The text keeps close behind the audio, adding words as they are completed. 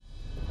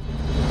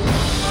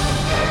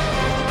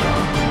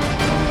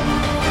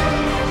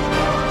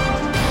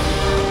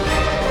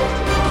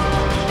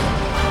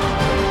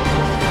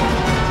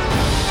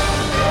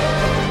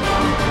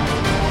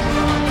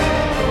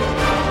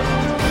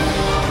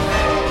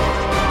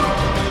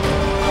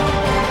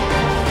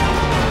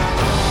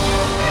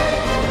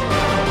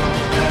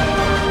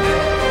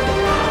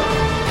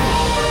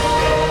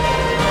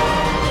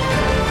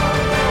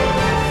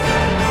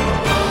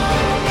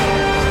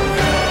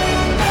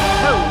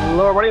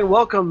and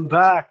welcome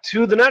back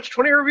to the Natch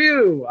 20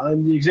 Review.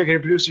 I'm the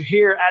executive producer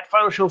here at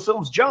Final Show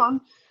Films,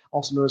 John,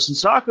 also known as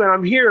Senstaku, and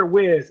I'm here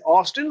with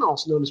Austin,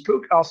 also known as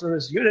Pooky, also known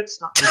as Uknits,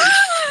 not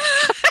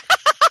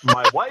Pooky.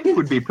 My wife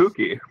would be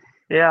Pooky.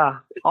 Yeah,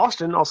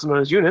 Austin, also known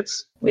as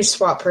Uknits. We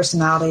swap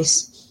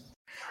personalities.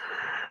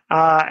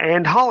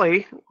 And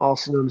Holly,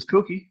 also known as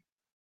Pooky.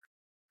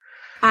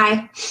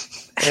 Hi.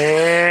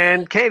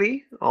 And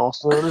Katie,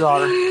 also known as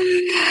Otter.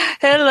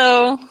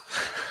 Hello.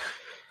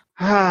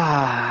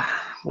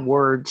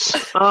 Words.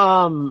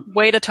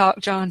 Way to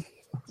talk, John.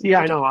 Yeah,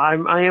 I know. I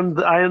am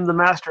the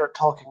master at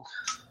talking.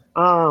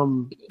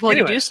 Well, anyway.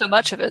 You do so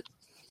much of it.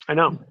 I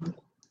know.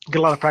 Get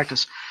a lot of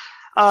practice.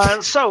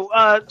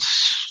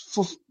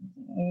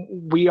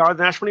 We are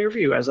the Natch 20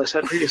 Review, as I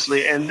said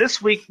previously, and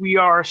this week we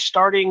are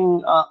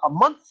starting a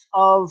month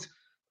of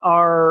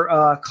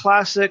our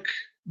classic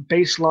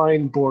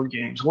baseline board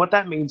games. What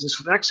that means is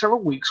for the next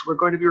several weeks, we're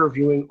going to be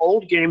reviewing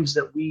old games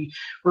that we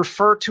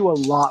refer to a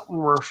lot when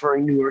we're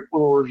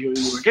reviewing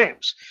newer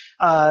games.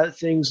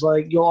 Things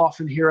like you'll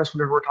often hear us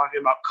whenever we're talking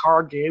about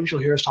card games,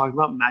 you'll hear us talking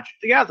about Magic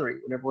the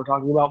Gathering. Whenever we're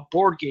talking about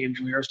board games,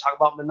 you'll hear us talk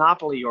about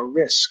Monopoly or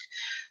Risk,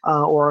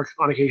 or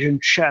on occasion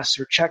chess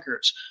or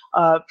checkers.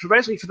 So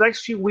basically, for the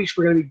next few weeks,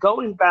 we're going to be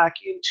going back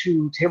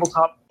into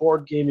tabletop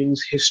board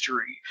gaming's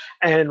history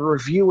and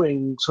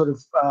reviewing sort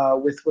of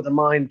with a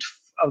mind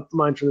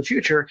for the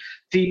future,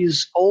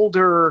 these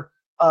older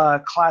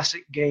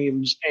classic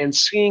games and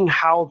seeing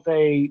how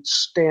they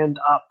stand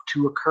up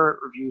to a current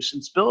review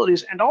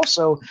sensibilities, and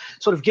also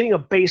sort of getting a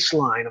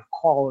baseline of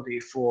quality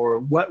for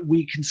what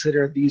we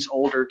consider these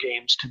older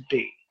games to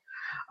be.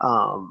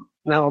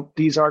 Now,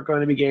 these are going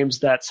to be games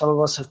that some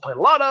of us have played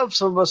a lot of,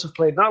 some of us have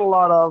played not a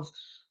lot of,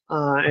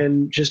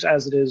 and just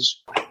as it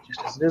is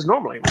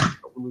normally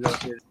when we go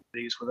through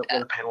these with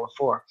a panel of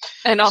four.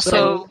 And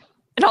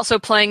also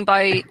playing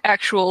by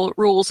actual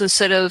rules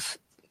instead of,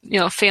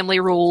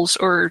 family rules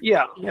or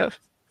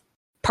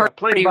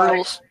party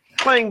rules.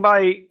 Playing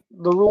by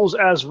the rules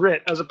as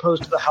writ, as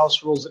opposed to the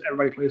house rules that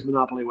everybody plays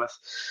Monopoly with.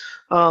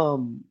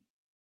 The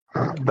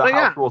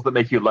house rules that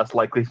make you less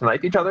likely to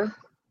knife each other?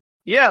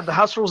 Yeah, the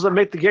house rules that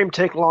make the game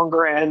take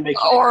longer and make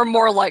or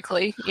more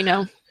likely,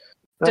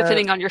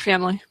 depending on your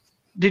family.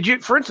 Did you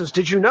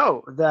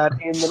know that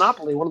in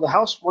Monopoly, one of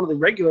the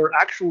regular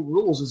actual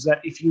rules is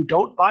that if you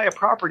don't buy a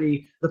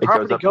property, the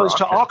property goes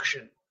to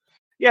auction.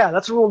 Yeah,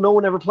 that's a rule no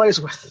one ever plays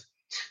with.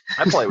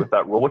 I play with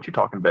that rule. What you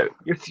talking about?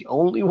 You're the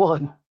only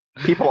one.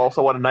 People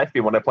also want to knife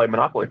me when I play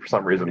Monopoly for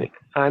some reason.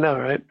 I know,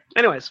 right?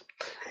 Anyways,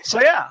 so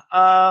yeah.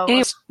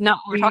 Anyways, not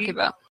what we're talking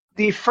about.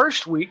 The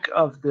first week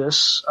of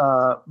this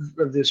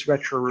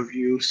retro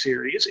review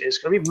series is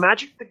going to be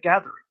Magic the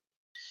Gathering.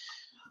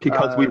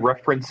 Because we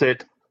reference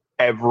it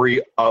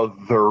every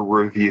other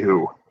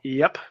review.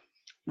 Yep.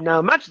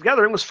 Now, Magic the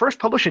Gathering was first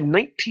published in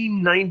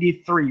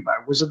 1993 by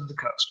Wizards of the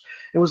Coast.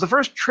 It was the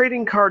first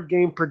trading card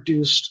game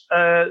produced,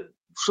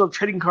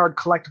 trading card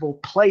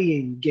collectible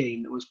playing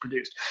game that was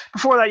produced.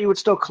 Before that, you would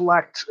still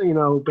collect,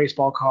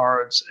 baseball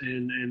cards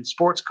and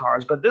sports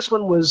cards, but this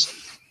one was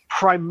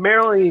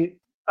primarily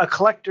a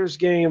collector's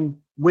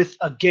game with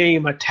a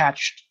game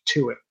attached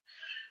to it.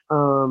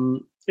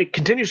 It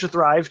continues to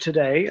thrive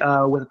today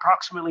with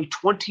approximately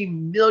 20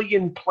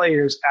 million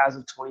players as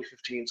of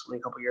 2015, so only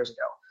a couple years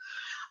ago.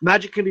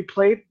 Magic can be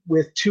played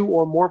with 2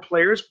 or more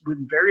players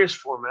in various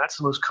formats,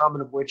 the most common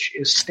of which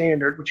is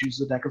Standard, which uses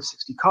a deck of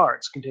 60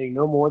 cards, containing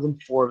no more than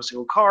 4 of a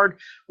single card,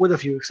 with a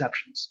few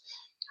exceptions.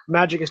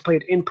 Magic is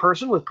played in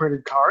person with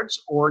printed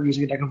cards, or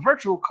using a deck of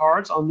virtual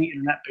cards on the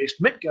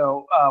internet-based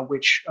MitGo,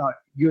 which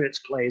Uknits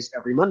plays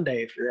every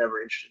Monday, if you're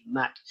ever interested in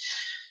that.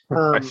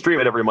 I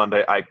stream it every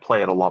Monday. I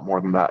play it a lot more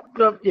than that.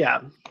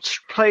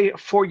 Play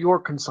for your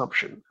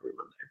consumption every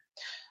Monday.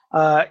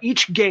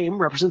 Each game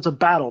represents a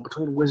battle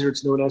between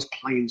wizards known as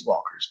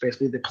planeswalkers.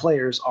 Basically, the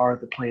players are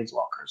the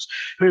planeswalkers,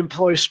 who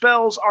employ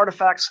spells,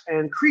 artifacts,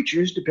 and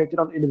creatures depicted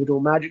on individual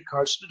Magic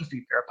cards to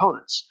defeat their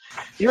opponents.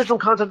 The original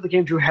concept of the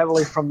game drew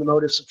heavily from the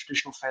motifs of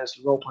traditional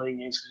fantasy role-playing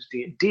games such as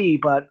D&D,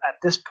 but at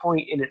this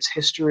point in its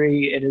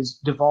history, it has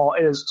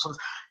sort of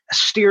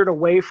steered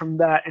away from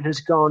that and has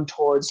gone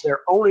towards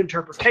their own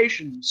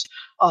interpretations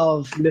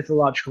of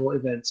mythological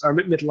events or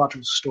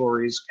mythological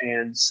stories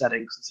and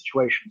settings and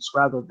situations.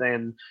 Rather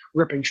than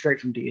ripping straight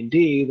from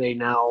D&D,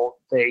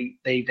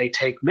 they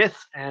take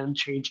myth and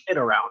change it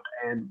around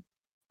and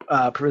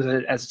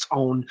present it as its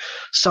own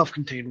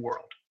self-contained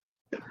world.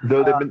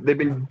 Though they've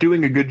been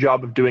doing a good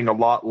job of doing a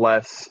lot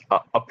less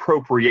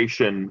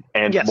appropriation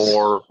and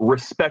more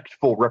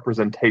respectful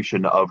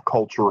representation of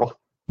cultural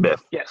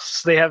myth.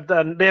 Yes, they have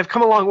done. They have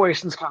come a long way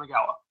since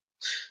Kamigawa.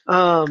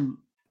 I'm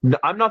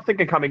not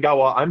thinking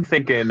Kamigawa. I'm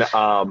thinking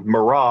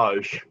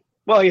Mirage.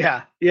 Well,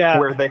 yeah.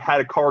 Where they had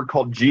a card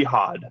called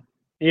Jihad.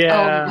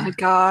 Yeah. Oh my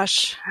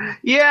gosh.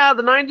 Yeah,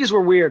 the 90s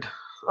were weird.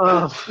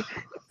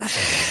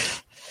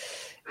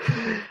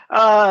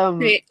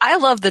 Hey, I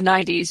love the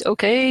 90s.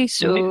 Okay,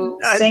 so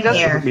same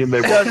here. Doesn't mean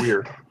they weren't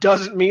weird.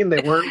 Doesn't mean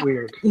they weren't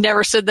weird.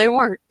 Never said they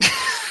weren't.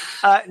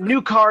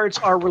 New cards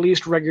are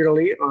released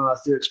regularly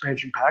through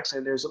expansion packs,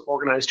 and there's an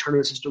organized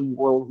tournament system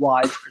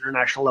worldwide for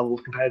international level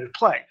of competitive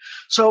play.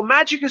 So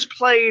Magic is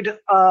played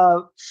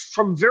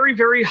from very,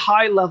 very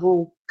high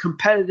level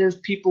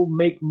competitive, people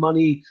make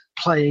money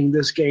playing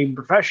this game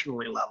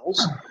professionally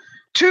levels,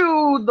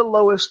 to the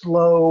lowest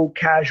low,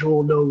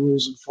 casual, no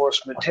rules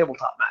enforcement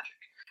tabletop Magic.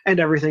 And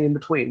everything in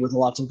between with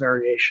lots of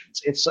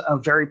variations. It's a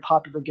very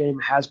popular game,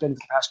 has been for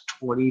the past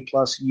 20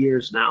 plus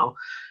years now.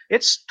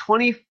 It's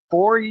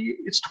 24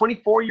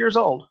 years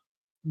old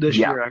this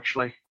year,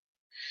 actually.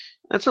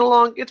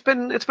 It's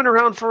been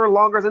around for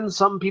longer than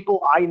some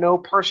people I know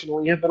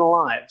personally have been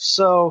alive.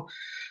 So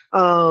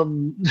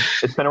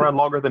it's been around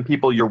longer than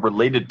people you're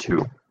related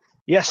to.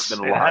 Yes, it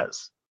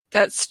has.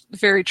 That's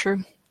very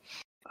true.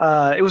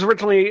 It was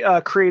originally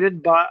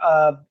created by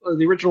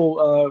the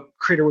original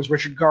creator was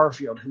Richard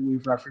Garfield, who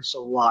we've referenced a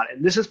lot,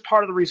 and this is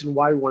part of the reason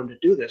why we wanted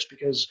to do this,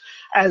 because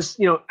as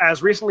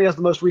recently as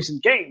the most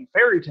recent game,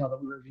 Fairy Tale,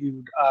 that we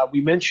reviewed,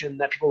 we mentioned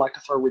that people like to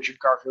throw Richard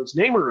Garfield's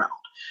name around.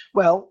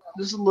 Well,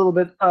 this is a little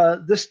bit.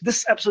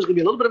 This episode is going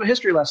to be a little bit of a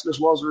history lesson as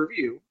well as a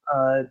review,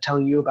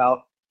 telling you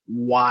about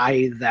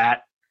why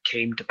that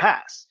came to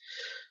pass.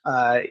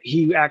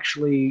 He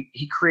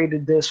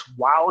created this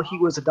while he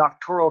was a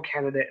doctoral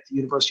candidate at the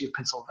University of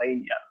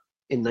Pennsylvania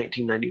in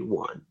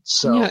 1991.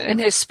 So in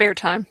his spare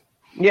time.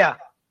 Yeah,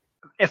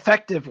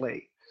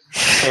 effectively.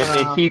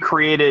 And he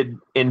created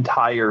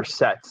entire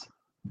sets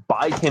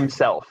by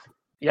himself,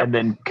 and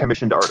then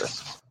commissioned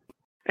artists.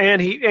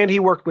 And he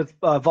worked with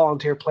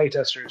volunteer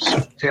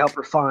playtesters to help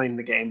refine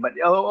the game, but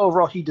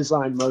overall he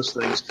designed most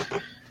things.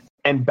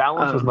 And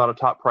balance was not a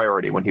top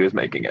priority when he was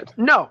making it.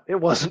 No, it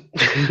wasn't.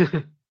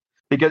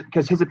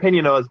 Because his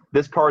opinion was,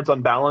 this card's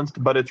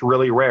unbalanced, but it's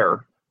really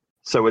rare.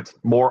 So it's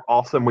more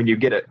awesome when you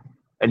get it.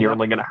 And you're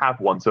only going to have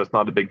one, so it's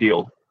not a big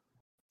deal.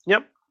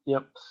 Yep.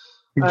 Which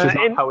is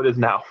not how it is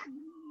now.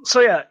 So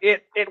yeah,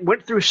 it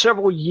went through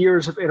several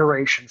years of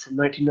iteration from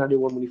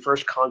 1991 when he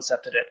first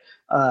concepted it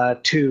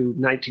to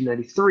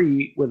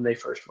 1993 when they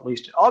first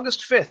released it.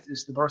 August 5th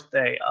is the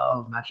birthday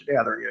of Magic the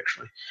Gathering,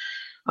 actually.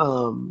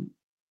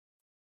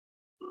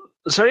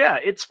 So yeah,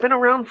 it's been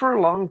around for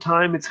a long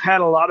time. It's had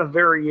a lot of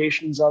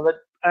variations of it,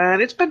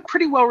 and it's been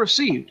pretty well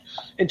received.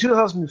 In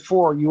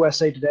 2004,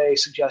 USA Today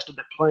suggested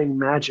that playing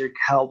Magic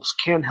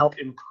can help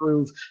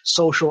improve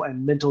social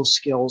and mental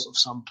skills of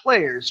some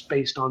players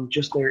based on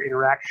just their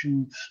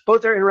interaction,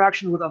 both their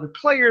interaction with other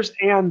players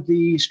and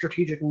the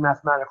strategic and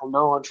mathematical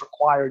knowledge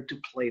required to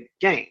play the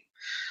game.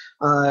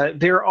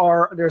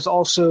 There's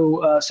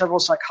also several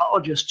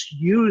psychologists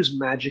who use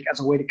Magic as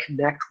a way to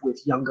connect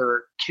with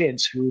younger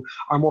kids who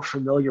are more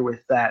familiar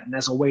with that, and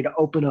as a way to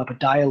open up a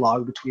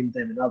dialogue between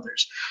them and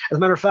others. As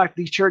a matter of fact,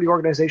 the charity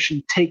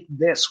organization Take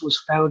This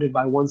was founded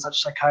by one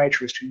such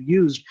psychiatrist who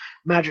used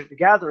Magic the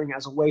Gathering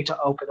as a way to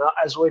open up,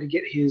 as a way to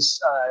get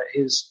his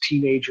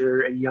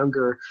teenager and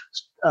younger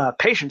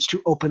patients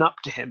to open up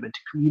to him and to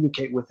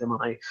communicate with him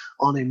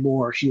on a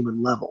more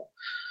human level.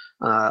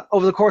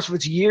 Over the course of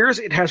its years,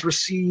 it has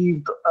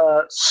received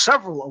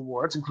several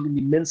awards, including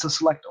the Mensa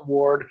Select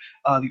Award,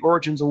 the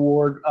Origins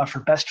Award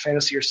for Best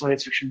Fantasy or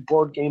Science Fiction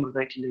Board Game of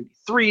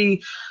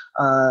 1993,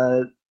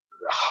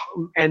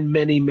 and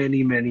many,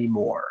 many, many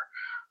more.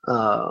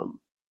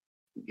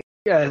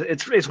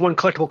 It's won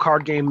Collectible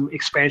Card Game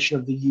Expansion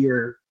of the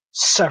Year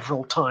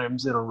several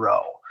times in a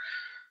row.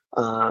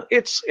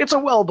 It's a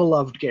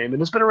well-beloved game,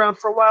 and it's been around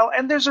for a while,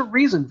 and there's a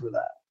reason for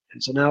that.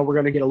 And so now we're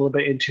going to get a little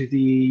bit into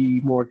the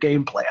more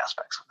gameplay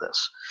aspects of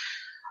this.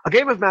 A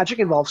game of Magic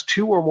involves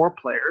two or more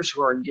players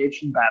who are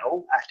engaged in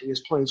battle, acting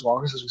as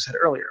planeswalkers, as we said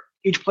earlier.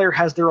 Each player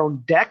has their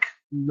own deck,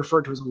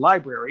 referred to as a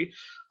library,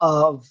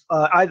 of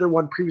either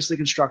one previously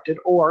constructed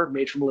or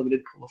made from a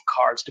limited pool of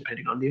cards,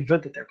 depending on the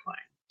event that they're playing.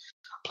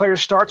 A player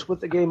starts with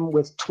the game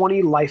with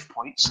 20 life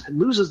points and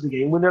loses the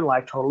game when their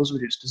life total is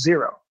reduced to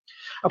 0.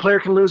 A player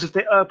can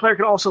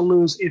also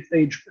lose if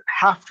they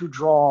have to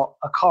draw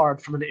a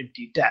card from an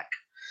empty deck.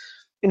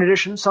 In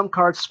addition, some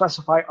cards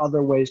specify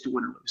other ways to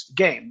win or lose the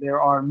game. There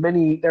are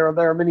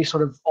many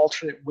sort of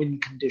alternate win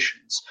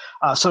conditions.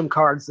 Some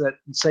cards that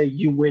say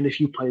you win if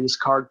you play this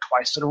card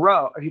twice in a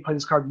row, if you play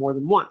this card more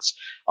than once.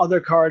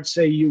 Other cards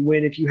say you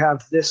win if you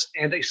have this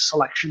and a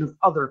selection of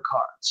other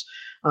cards.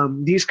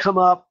 These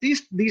kinds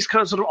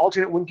of sort of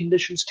alternate win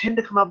conditions tend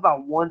to come up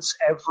about once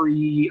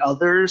every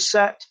other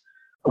set.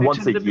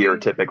 Once a year,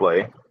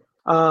 typically.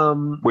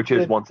 Which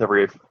is once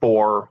every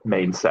 4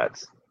 main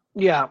sets.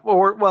 Yeah,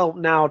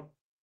 now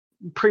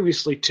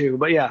previously 2,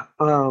 but yeah.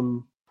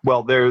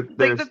 Well, they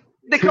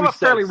come up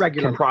fairly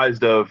regularly,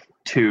 comprised of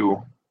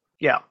 2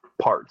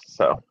 parts.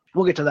 So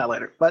we'll get to that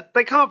later. But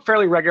they come up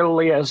fairly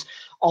regularly as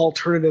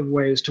alternative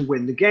ways to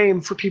win the game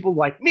for people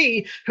like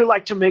me who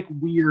like to make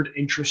weird,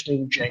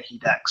 interesting, janky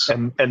decks.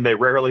 And they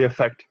rarely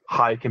affect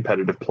high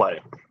competitive play.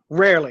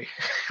 Rarely,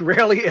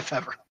 if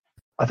ever.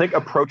 I think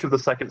Approach of the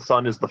Second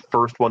Sun is the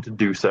first one to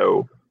do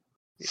so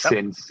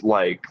since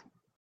a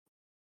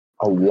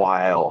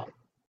while.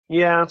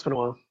 Yeah, it's been a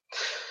while.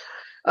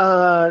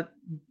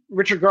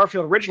 Richard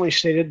Garfield originally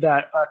stated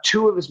that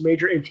two of his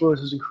major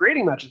influences in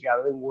creating Magic the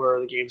Gathering were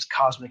the game's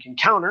Cosmic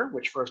Encounter,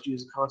 which first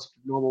used the concept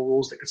of normal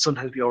rules that could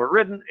sometimes be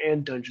overridden,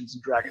 and Dungeons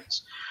and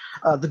Dragons.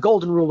 The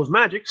Golden Rule of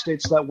Magic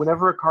states that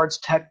whenever a card's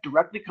text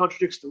directly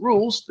contradicts the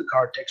rules, the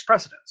card takes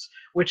precedence,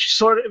 which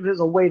sort of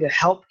is a way to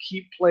help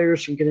keep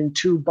players from getting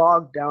too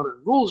bogged down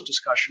in rules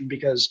discussion,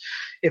 because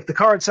if the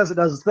card says it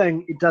does the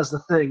thing, it does the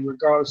thing,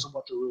 regardless of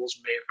what the rules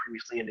may have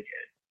previously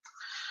indicated.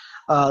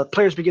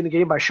 Players begin the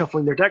game by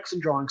shuffling their decks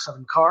and drawing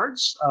 7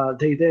 cards.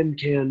 They then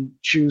can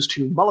choose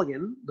to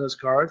mulligan those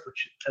cards,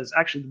 which is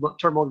actually the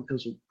term mulligan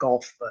comes with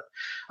golf, but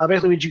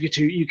basically means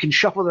you can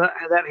shuffle that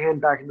hand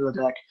back into the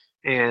deck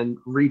and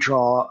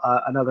redraw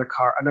a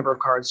number of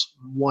cards,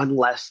 one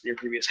less than your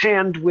previous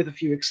hand, with a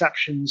few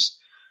exceptions.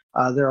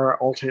 There are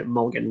alternate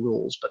mulligan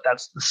rules, but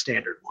that's the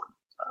standard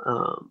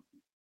one.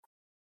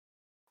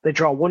 They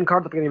draw 1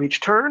 card at the beginning of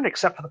each turn,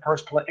 except for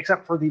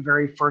the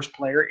very first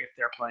player if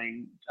they're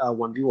playing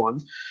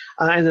 1v1,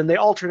 and then they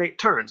alternate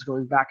turns,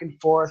 going back and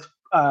forth,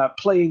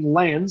 playing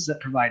lands that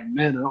provide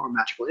mana or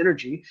magical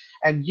energy,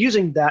 and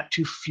using that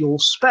to fuel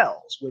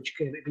spells, which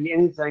can be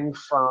anything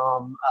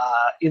from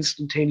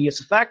instantaneous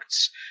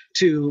effects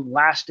to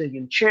lasting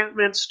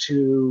enchantments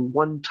to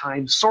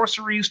one-time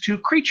sorceries to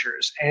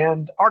creatures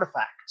and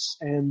artifacts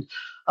and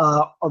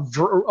a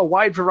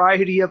wide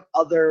variety of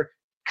other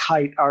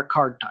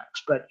card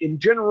types. But in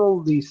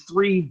general, the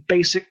 3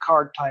 basic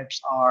card types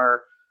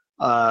are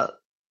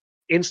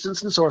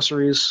instants and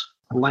sorceries,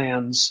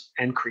 lands,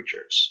 and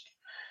creatures.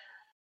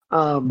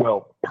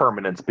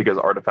 Permanents, because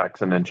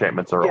artifacts and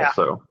enchantments are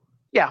also...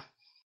 Yeah.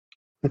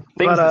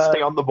 Things that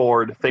stay on the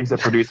board, things that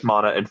produce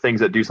mana, and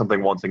things that do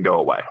something once and go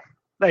away.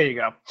 There you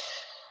go.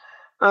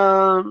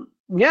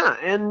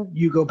 And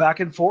you go back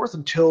and forth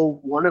until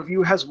one of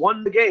you has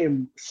won the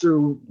game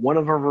through one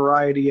of a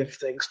variety of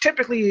things.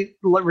 Typically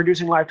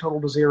reducing life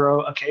total to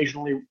 0,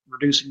 occasionally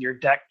reducing your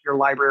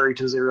library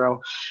to 0,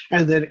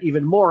 and then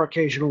even more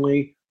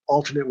occasionally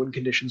alternate win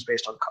conditions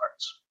based on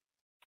cards.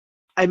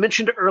 I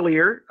mentioned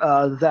earlier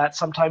that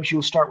sometimes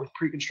you'll start with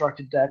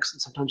pre-constructed decks,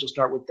 and sometimes you'll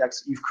start with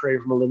decks that you've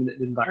created from a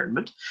limited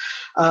environment.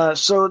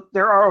 So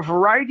there are a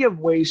variety of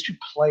ways to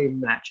play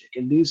Magic,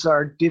 and these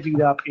are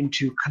divvied up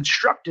into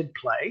constructed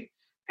play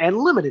and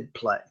limited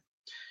play.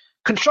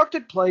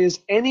 Constructed play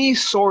is any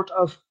sort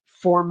of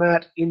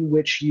format in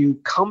which you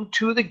come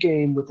to the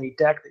game with a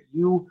deck that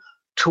you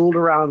tooled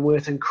around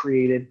with and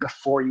created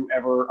before you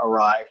ever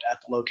arrived at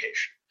the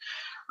location.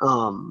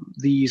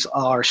 These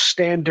are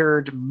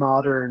standard,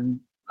 modern,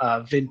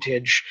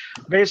 vintage.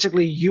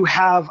 Basically, you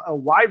have a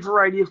wide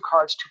variety of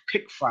cards to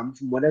pick from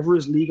whatever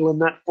is legal in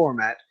that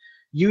format.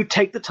 You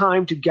take the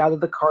time to gather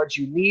the cards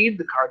you need,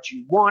 the cards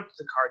you want,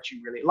 the cards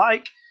you really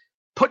like,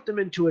 put them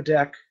into a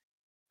deck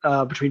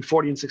between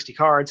 40 and 60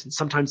 cards, and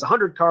sometimes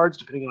 100 cards,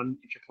 depending on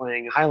if you're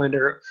playing a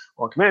Highlander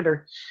or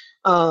Commander.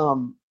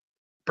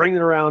 Bring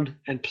them around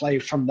and play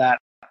from that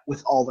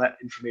with all that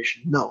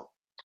information known.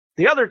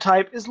 The other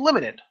type is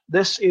limited.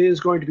 This is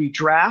going to be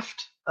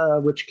draft,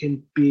 which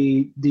can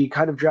be the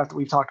kind of draft that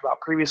we've talked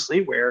about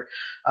previously, where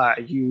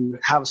you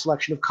have a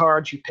selection of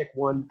cards, you pick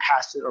one,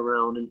 pass it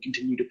around, and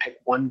continue to pick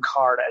one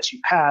card as you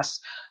pass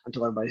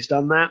until everybody's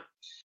done that.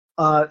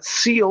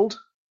 Sealed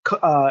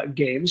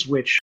games,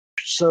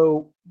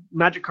 so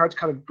Magic cards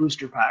kind of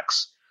booster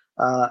packs.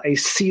 A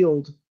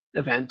sealed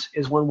event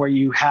is one where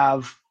you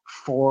have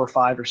 4 or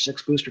 5 or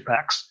 6 booster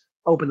packs.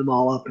 Open them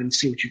all up and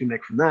see what you can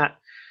make from that.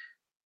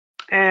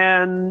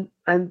 And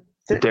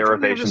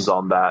derivations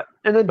on that.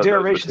 And then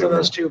derivations of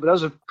those too, but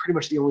those are pretty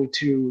much the only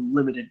 2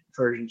 limited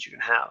versions you can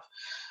have.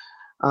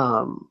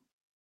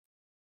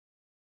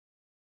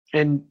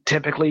 And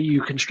typically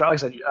you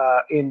construct, like I said,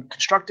 in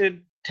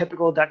constructed,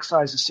 typical deck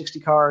size is 60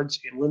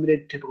 cards. In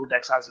limited, typical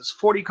deck size is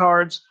 40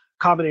 cards,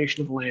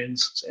 combination of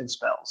lands and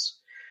spells.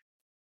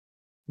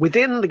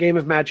 Within the game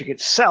of Magic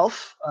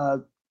itself,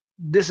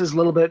 this is a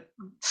little bit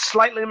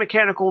slightly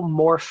mechanical,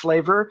 more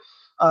flavor.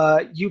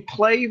 You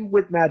play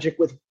with Magic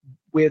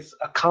with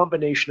a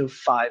combination of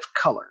 5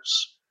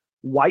 colors: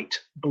 white,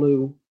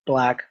 blue,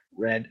 black,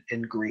 red,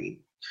 and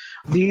green.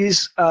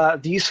 These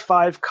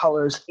 5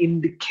 colors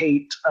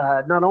indicate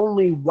not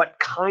only what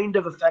kind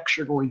of effects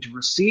you're going to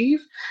receive,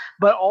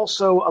 but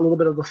also a little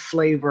bit of the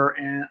flavor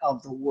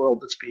of the world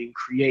that's being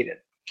created.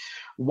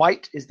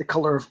 White is the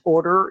color of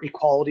order,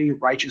 equality,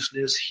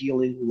 righteousness,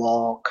 healing,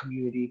 law,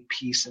 community,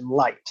 peace, and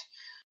light.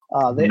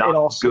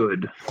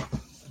 Good.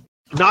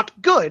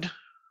 Not good.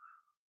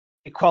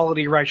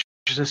 Equality,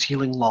 righteousness,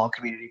 healing, law,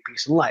 community,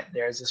 peace, and light.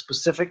 There's a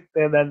specific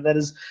that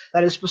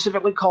is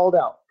specifically called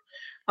out.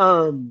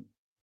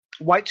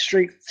 White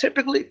streak.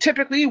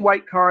 Typically,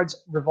 white cards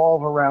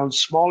revolve around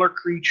smaller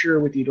creature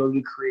with the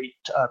ability to create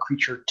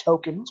creature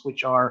tokens,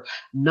 which are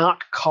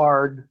not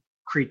cards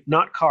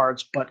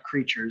but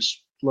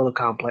creatures. A little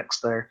complex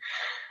there.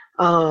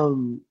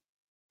 And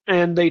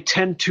they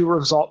tend to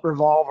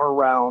revolve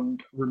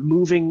around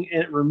removing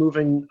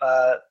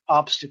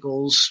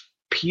obstacles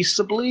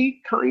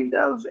peaceably, kind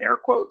of, air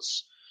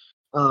quotes.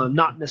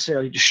 Not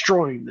necessarily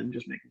destroying them,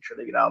 just making sure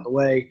they get out of the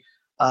way.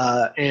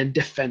 and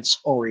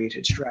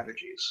defense-oriented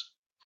strategies.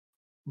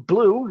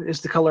 Blue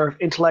is the color of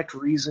intellect,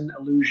 reason,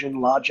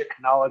 illusion, logic,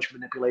 knowledge,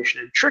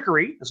 manipulation, and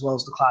trickery, as well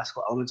as the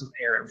classical elements of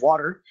air and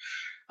water.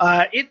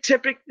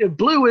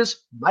 Blue is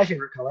my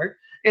favorite color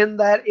in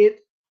that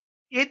it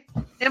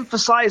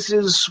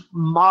emphasizes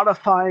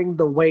modifying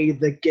the way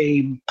the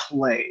game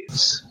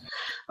plays.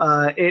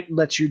 It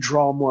lets you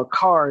draw more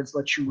cards,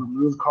 lets you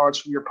remove cards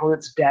from your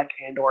opponent's deck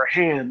and or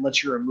hand,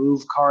 lets you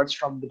remove cards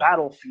from the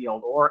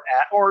battlefield or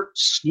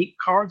sneak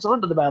cards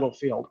onto the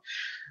battlefield.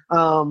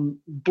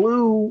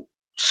 Blue,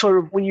 sort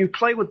of, when you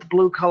play with the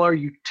blue color,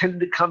 you tend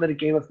to come at a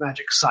game of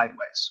Magic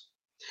sideways.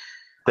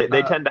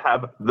 They tend to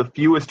have the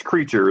fewest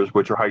creatures,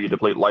 which are how you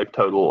deplete life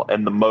total,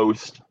 and the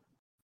most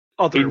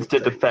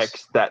instant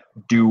effects that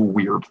do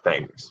weird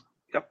things.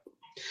 Yep.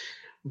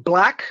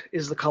 Black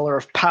is the color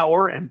of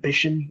power,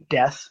 ambition,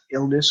 death,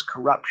 illness,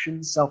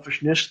 corruption,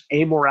 selfishness,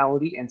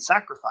 amorality, and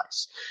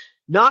sacrifice.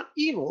 Not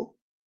evil,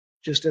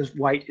 just as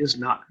white is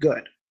not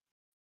good.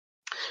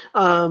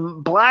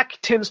 Black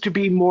tends to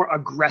be more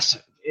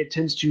aggressive. It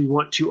tends to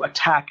want to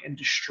attack and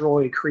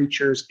destroy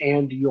creatures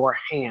and your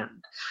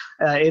hand.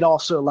 It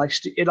also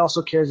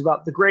cares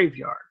about the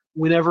graveyard.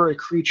 Whenever a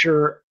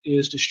creature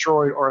is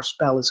destroyed or a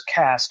spell is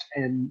cast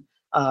and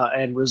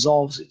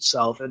resolves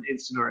itself, an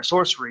instant or a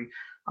sorcery,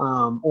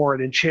 or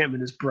an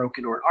enchantment is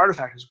broken or an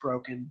artifact is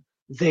broken,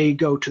 they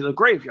go to the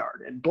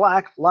graveyard. And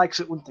Black likes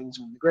it when things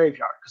are in the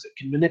graveyard because it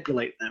can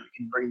manipulate them, it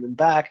can bring them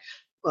back,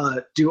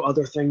 do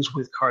other things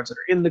with cards that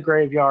are in the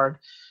graveyard.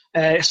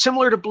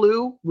 Similar to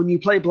Blue, when you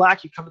play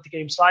Black, you come at the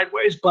game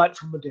sideways, but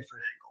from a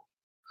different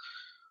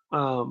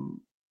angle.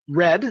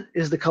 Red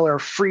is the color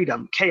of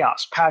freedom,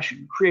 chaos,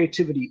 passion,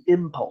 creativity,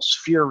 impulse,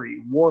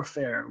 fury,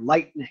 warfare,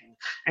 lightning,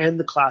 and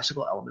the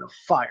classical element of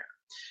fire,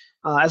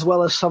 as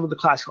well as some of the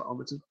classical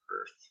elements of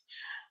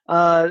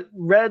earth.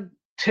 Red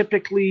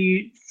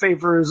typically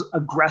favors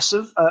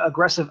aggressive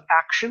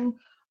action.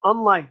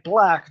 Unlike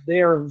Black,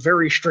 they are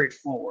very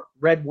straightforward.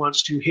 Red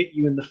wants to hit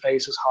you in the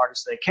face as hard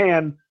as they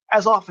can,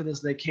 as often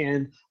as they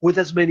can, with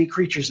as many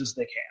creatures as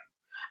they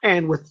can,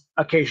 and with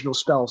occasional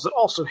spells that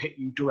also hit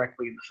you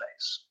directly in the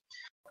face.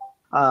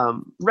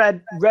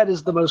 Red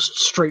is the most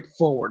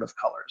straightforward of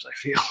colors, I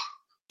feel.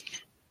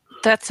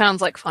 That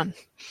sounds like fun.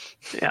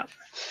 Yeah.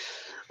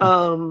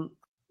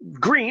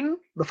 Green,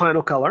 the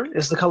final color,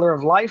 is the color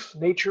of life,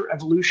 nature,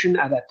 evolution,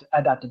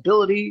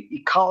 adaptability,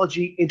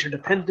 ecology,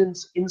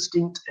 interdependence,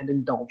 instinct, and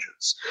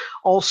indulgence.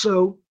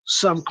 Also,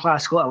 some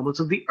classical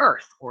elements of the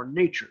earth or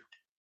nature.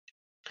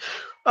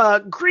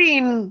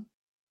 Green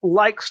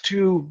likes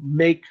to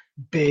make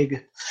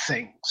big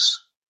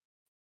things.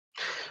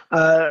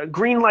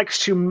 Green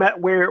likes to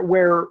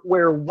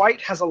where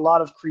white has a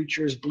lot of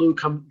creatures, blue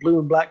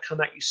and black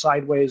come at you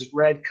sideways,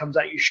 red comes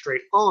at you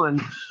straight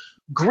on.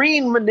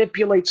 Green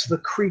manipulates the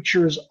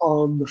creatures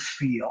on the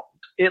field.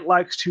 It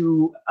likes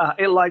to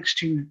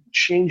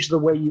change the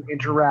way you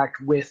interact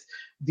with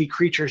the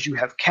creatures you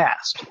have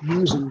cast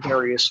using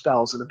various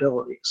spells and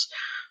abilities.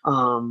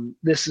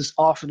 This is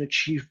often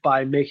achieved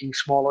by making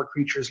smaller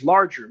creatures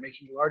larger,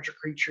 making larger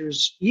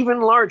creatures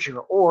even larger,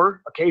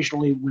 or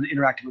occasionally, when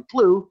interacting with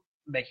blue,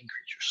 making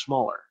creatures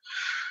smaller.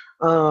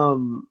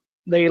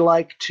 They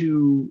like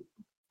to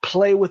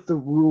play with the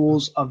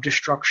rules of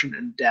destruction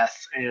and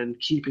death and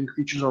keeping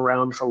creatures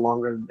around for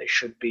longer than they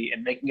should be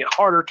and making it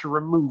harder to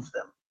remove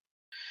them.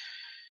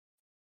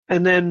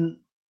 And then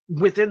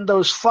within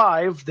those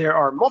 5, there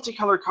are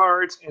multicolor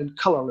cards and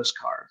colorless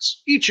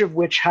cards, each of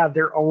which have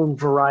their own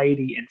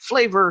variety and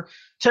flavor.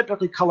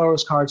 Typically,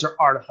 colorless cards are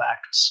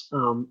artifacts,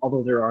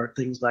 although there are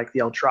things like the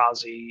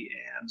Eldrazi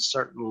and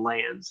certain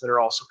lands that are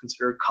also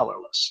considered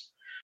colorless.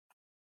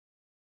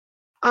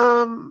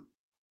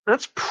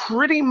 That's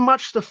pretty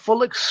much the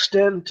full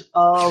extent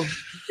of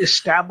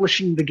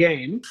establishing the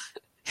game.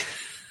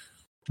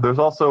 There's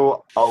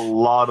also a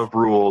lot of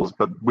rules,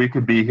 but we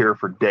could be here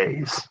for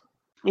days.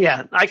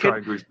 Yeah,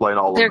 trying to explain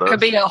all of this. There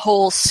could be a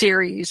whole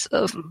series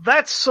of...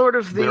 That's sort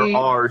of the... There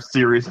are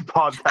series of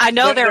podcasts. I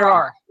know there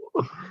are.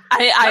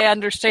 I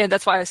understand.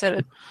 That's why I said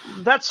it.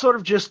 That's sort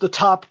of just the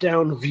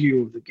top-down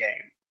view of the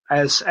game,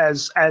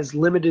 as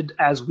limited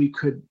as we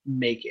could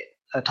make it.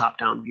 A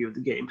top-down view of the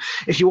game.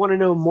 If you want to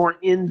know more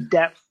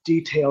in-depth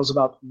details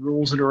about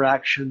rules,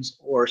 interactions,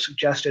 or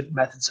suggested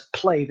methods of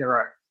play, there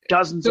are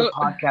dozens of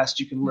podcasts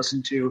you can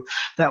listen to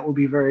that will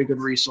be very good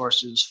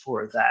resources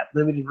for that.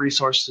 Limited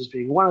Resources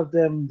being one of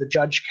them. The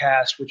Judge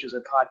Cast, which is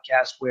a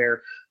podcast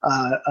where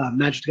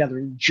Magic the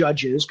Gathering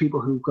judges, people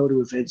who go to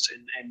events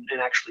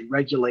and actually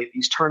regulate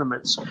these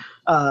tournaments,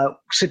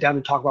 sit down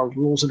and talk about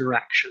rules,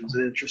 interactions,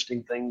 and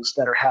interesting things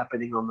that are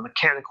happening on the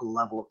mechanical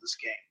level of this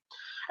game.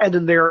 And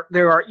then there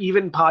are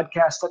even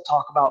podcasts that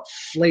talk about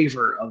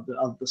flavor of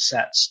the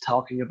sets,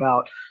 talking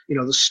about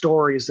the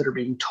stories that are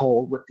being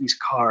told with these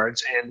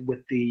cards and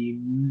with the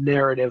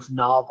narrative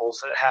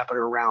novels that happen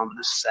around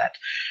this set.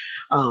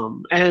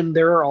 And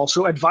there are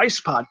also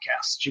advice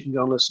podcasts that you can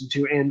go listen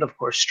to, and of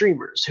course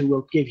streamers who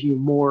will give you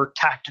more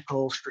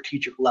tactical,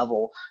 strategic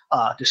level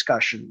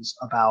discussions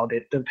about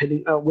it,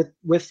 depending with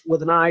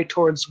an eye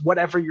towards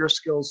whatever your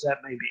skill set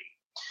may be.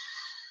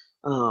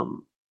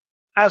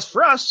 As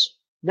for us,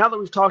 now that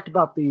we've talked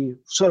about the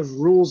sort of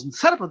rules and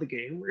setup of the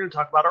game, we're going to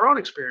talk about our own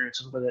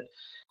experiences with it.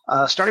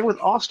 Starting with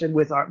Austin.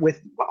 With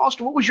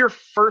Austin, what was your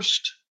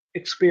first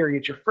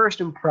experience, your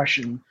first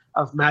impression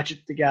of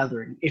Magic the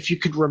Gathering, if you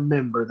could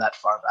remember that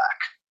far back?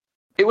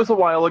 It was a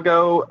while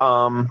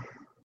ago.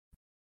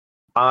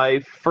 I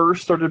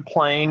first started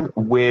playing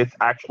with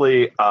I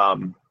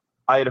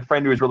had a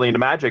friend who was really into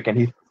Magic, and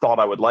he thought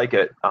I would like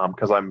it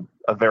because I'm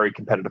a very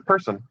competitive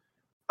person,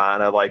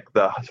 and I like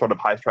the sort of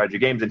high strategy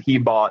games. And he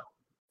bought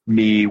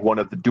me one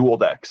of the dual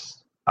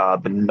decks,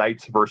 the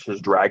Knights versus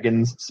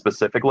Dragons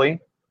specifically,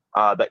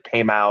 that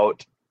came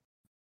out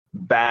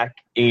back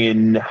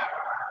in.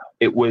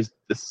 It was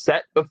the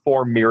set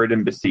before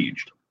Mirrodin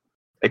Besieged.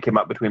 It came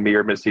out between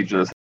Mirrodin Besieged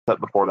and the set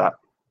before that,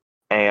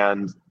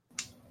 and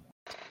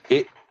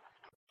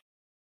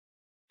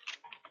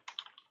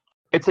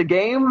it's a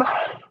game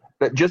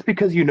that just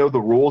because you know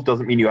the rules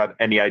doesn't mean you have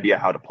any idea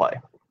how to play.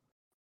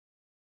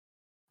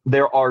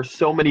 There are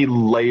so many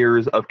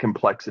layers of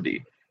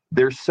complexity.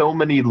 There's so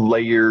many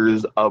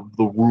layers of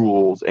the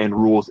rules and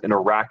rules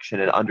interaction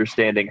and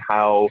understanding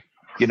how,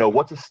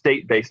 what's a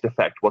state-based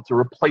effect? What's a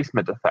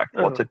replacement effect?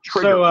 What's a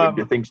trigger? When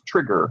do things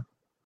trigger?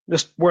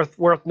 Just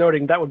worth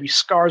noting, that would be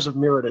Scars of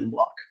Mirrodin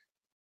block.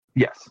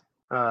 Yes.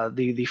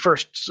 The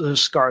first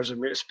Scars of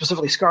Mirrodin,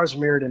 specifically Scars of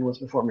Mirrodin, was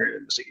before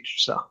Mirrodin Besieged,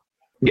 so.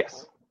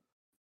 Yes.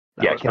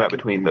 It came out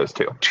between those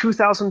two.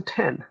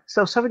 2010,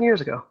 so 7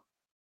 years ago.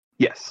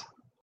 Yes.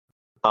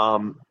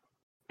 And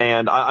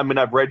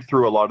I've read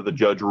through a lot of the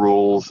judge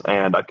rules,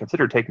 and I've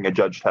considered taking a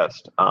judge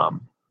test.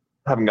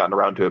 Haven't gotten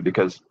around to it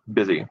because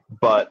busy.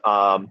 But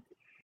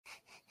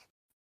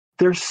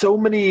there's so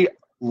many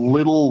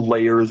little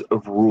layers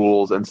of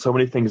rules and so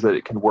many things that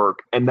it can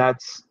work, and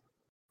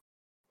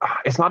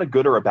it's not a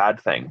good or a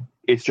bad thing.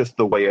 It's just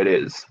the way it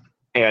is.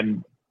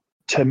 And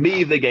to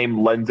me, the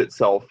game lends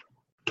itself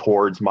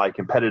towards my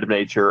competitive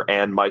nature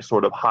and my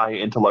sort of high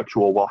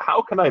intellectual, well,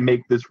 how can I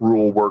make this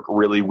rule work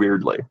really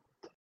weirdly?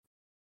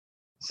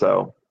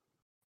 So,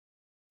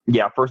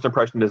 yeah, first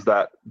impression is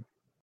that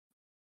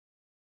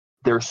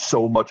there's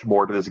so much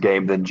more to this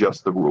game than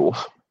just the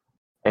rules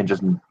and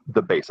just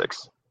the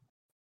basics.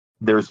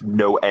 There's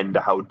no end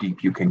to how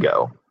deep you can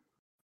go.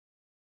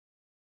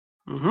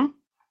 Mm-hmm.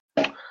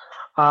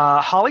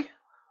 Holly?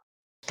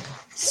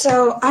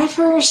 So I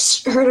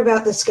first heard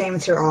about this game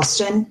through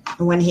Austin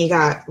when he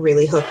got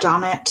really hooked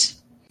on it.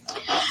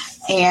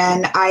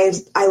 And I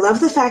love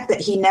the fact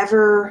that he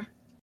never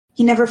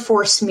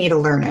forced me to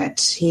learn it.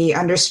 He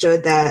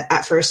understood that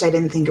at first I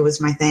didn't think it was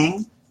my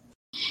thing.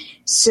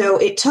 So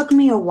it took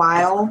me a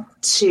while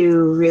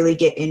to really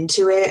get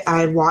into it.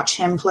 I'd watch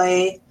him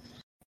play,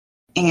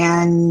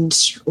 and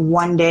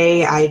one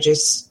day I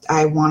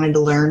wanted to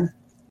learn.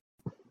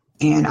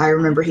 And I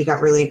remember he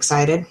got really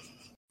excited.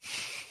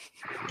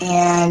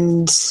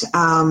 And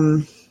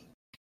it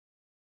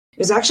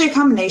was actually a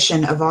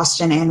combination of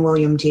Austin and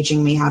William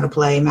teaching me how to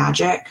play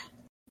Magic.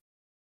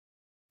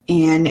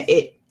 And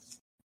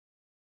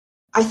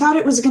I thought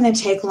it was going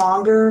to take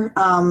longer.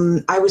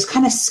 I was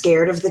kind of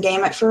scared of the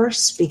game at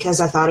first because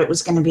I thought it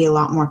was going to be a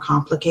lot more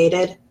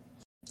complicated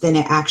than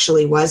it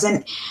actually was.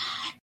 And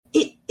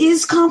it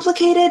is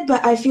complicated,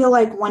 but I feel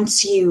like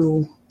once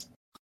you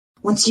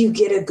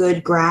get a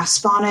good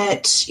grasp on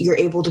it, you're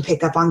able to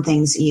pick up on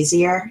things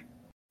easier.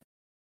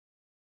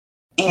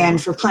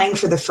 And for playing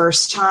for the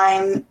first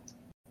time,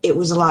 it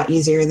was a lot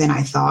easier than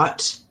I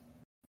thought.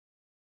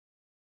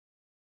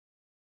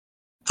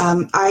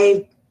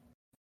 I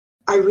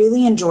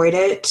really enjoyed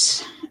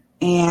it,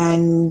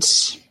 and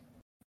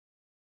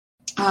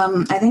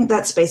I think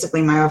that's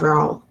basically my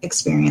overall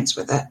experience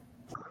with it.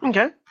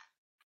 Okay.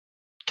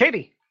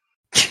 Katie?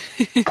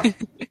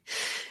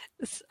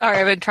 Sorry,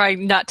 I've been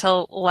trying not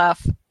to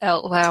laugh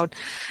out loud.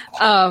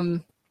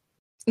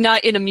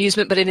 Not in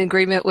amusement, but in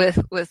agreement with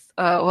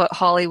what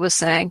Holly was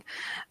saying.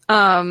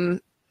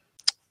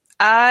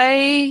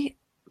 I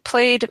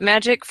played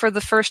Magic for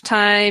the first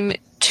time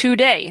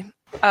today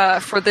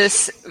for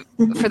this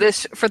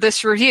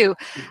review.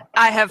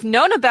 I have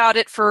known about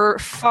it for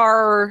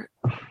far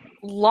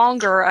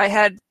longer. I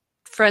had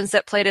friends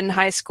that played in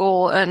high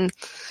school, and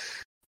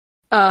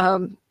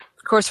of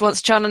course,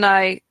 once John and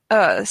I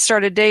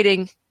started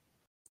dating,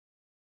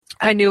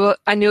 I knew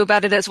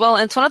about it as well.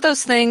 And it's one of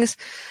those things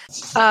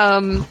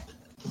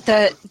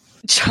that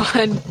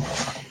John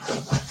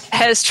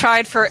has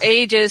tried for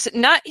ages.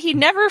 He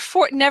never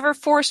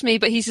forced me,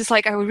 but he's just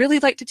like, I would really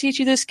like to teach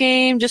you this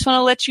game. Just want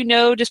to let you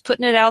know, just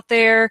putting it out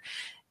there,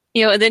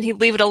 and then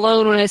he'd leave it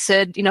alone when I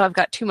said, I've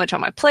got too much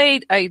on my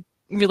plate. I'm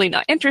really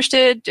not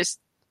interested. Just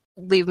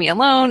leave me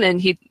alone.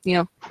 And he'd,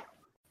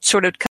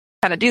 sort of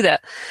kind of do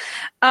that.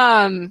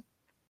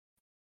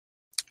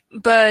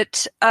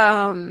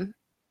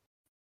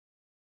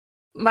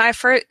 My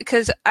first,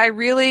 because I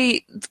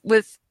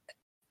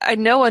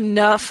know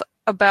enough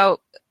about,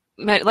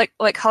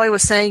 like Holly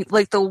was saying,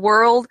 like the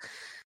world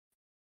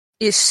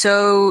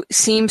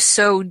seems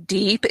so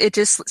deep. It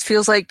just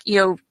feels like,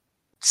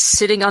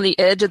 sitting on the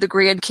edge of the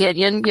Grand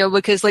Canyon,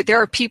 because like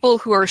there are people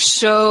who are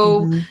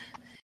so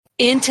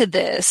into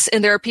this,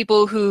 and there are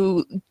people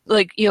who,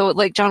 like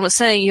John was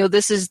saying,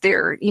 this is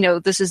their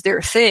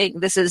thing,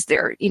 this is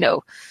their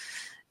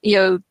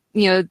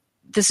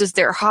this is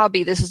their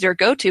hobby, this is their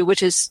go-to,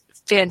 which is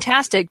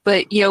fantastic.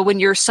 But when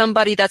you're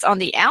somebody that's on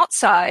the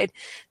outside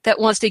that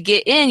wants to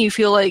get in, you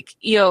feel like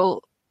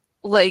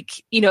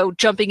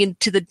jumping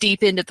into the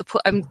deep end of the pool.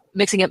 I'm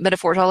mixing up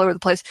metaphors all over the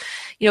place.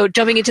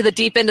 Jumping into the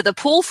deep end of the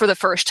pool for the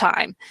first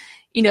time,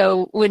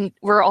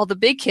 where all the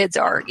big kids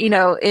are,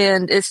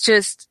 and it's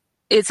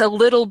a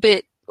little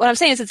bit, what I'm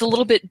saying is it's a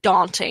little bit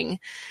daunting.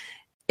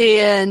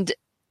 And,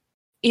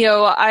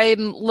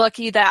 I'm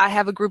lucky that I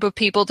have a group of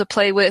people to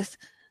play with.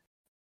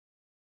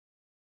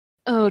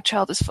 Oh,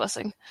 child is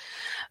fussing.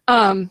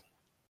 I'm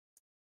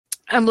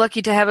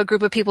lucky to have a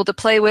group of people to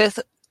play with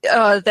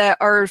that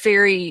are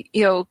very,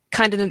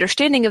 kind and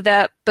understanding of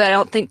that. But I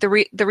don't think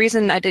the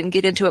reason I didn't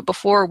get into it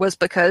before was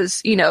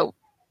because,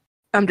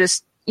 I'm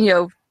just,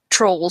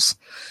 trolls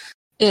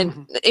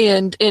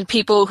and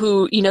people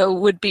who,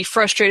 would be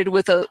frustrated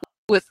with a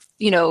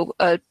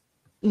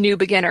new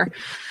beginner.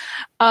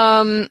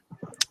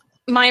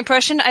 My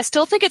impression, I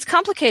still think it's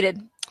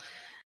complicated.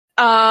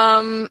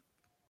 But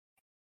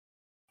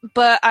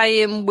I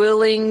am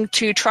willing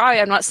to try.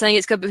 I'm not saying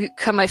it's going to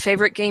become my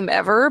favorite game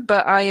ever,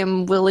 but I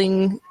am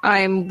willing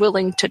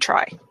to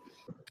try.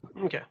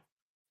 Okay.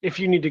 If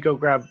you need to go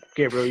grab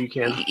Gabriel, you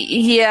can.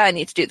 Yeah, I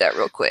need to do that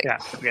real quick. Yeah,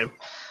 okay.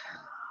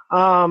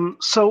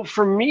 So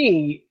for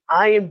me,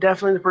 I am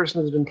definitely the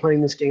person that's been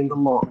playing this game the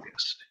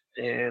longest.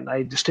 And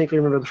I distinctly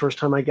remember the first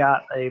time I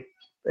got a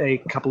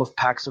couple of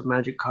packs of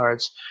Magic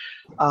cards.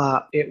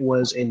 It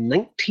was in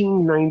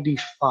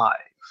 1995.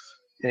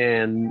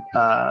 And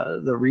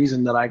the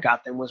reason that I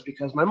got them was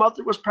because my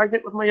mother was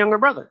pregnant with my younger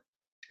brother.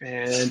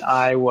 And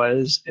I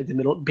was,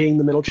 being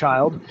the middle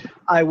child,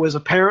 I was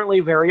apparently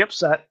very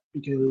upset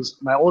because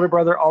my older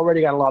brother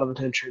already got a lot of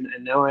attention,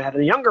 and now I had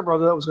a younger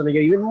brother that was going to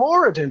get even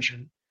more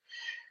attention.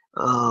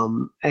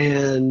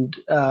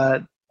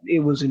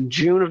 It was in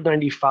June of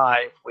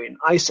 95 when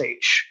Ice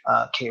Age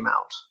came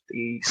out,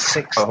 the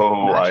sixth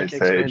Magic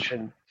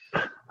expansion.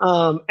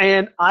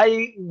 And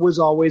I was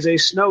always a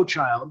snow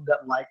child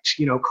that liked,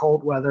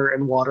 cold weather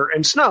and water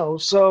and snow.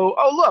 So,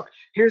 look,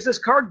 here's this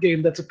card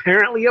game that's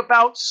apparently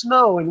about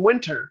snow and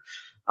winter.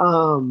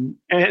 And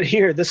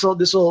here,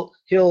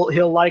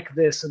 he'll like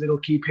this, and it'll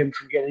keep him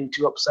from getting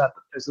too upset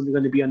that there's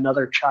going to be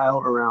another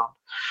child around.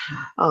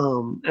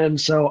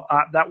 And so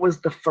that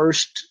was the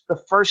first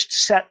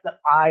set that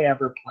I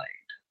ever played.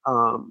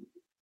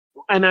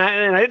 And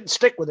I didn't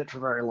stick with it for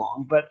very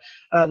long, but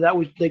that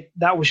was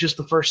just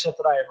the first set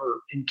that I ever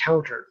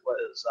encountered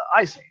was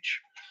Ice Age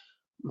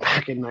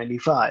back in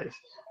 '95.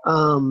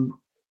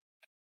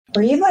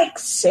 Were you like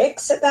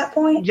 6 at that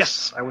point?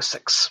 Yes, I was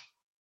 6.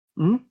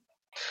 Mm-hmm.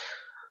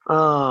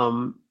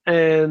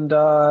 And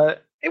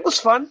it was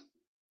fun.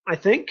 I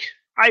think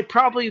I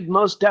probably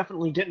most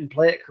definitely didn't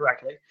play it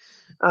correctly,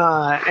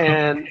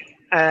 and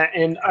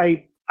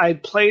I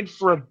played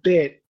for a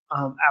bit.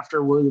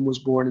 After William was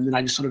born, and then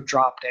I just sort of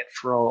dropped it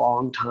for a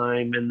long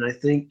time. And I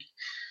think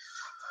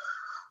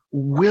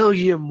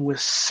William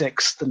was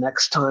 6 the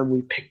next time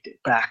we picked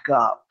it back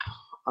up,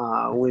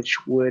 which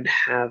would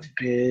have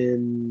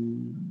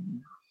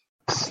been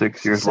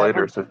 6 years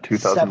later, so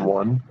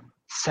 2001.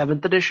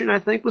 7th edition, I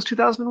think, was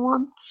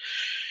 2001.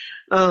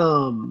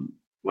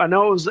 I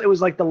know it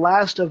was like the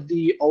last of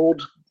the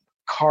old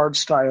card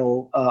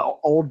style,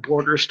 old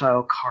border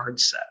style card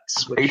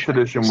sets. 8th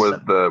edition was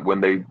when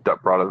they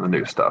brought in the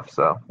new stuff.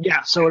 So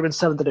yeah, so it would have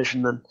been 7th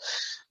edition then.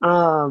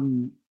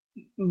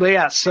 But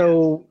yeah,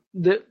 so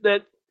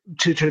that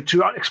to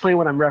explain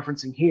what I'm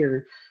referencing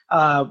here,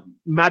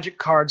 Magic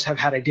cards have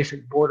had a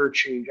different border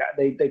change.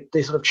 They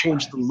sort of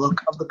changed the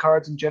look of the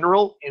cards in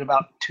general in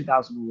about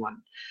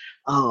 2001.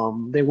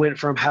 They went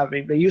from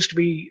they used to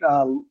be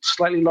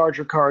slightly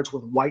larger cards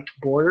with white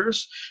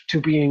borders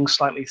to being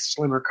slightly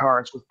slimmer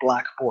cards with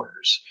black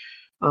borders.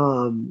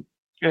 And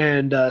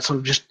sort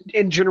of just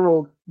in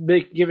general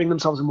giving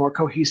themselves a more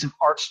cohesive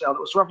art style. That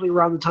was roughly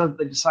around the time that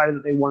they decided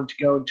that they wanted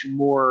to go into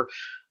more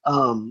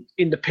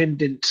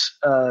independent,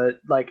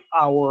 like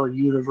our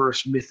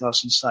universe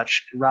mythos and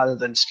such, rather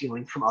than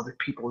stealing from other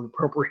people and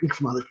appropriating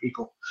from other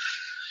people.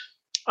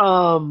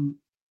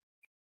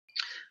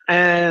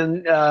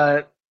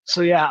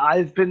 So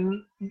yeah,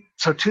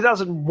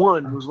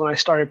 2001 was when I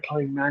started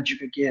playing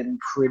Magic again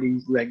pretty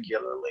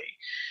regularly.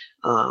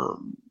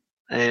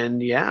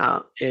 And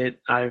yeah,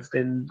 I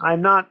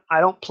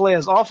don't play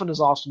as often as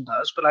Austin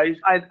does, but I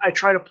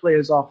try to play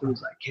as often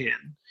as I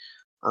can.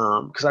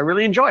 Because I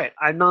really enjoy it.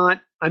 I'm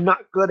not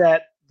good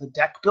at the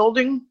deck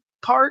building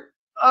part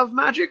of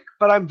Magic,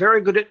 but I'm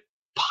very good at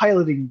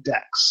piloting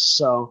decks.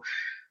 So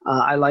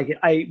I like it.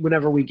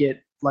 Whenever we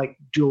get like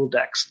dual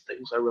decks and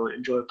things, I really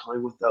enjoy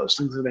playing with those.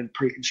 Things that have been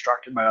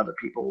pre-constructed by other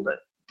people that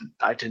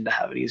I tend to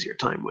have an easier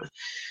time with.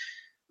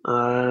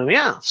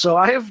 Yeah, so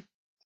I have.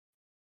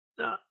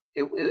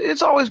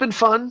 It's always been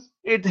fun.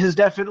 It has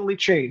definitely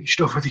changed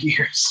over the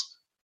years.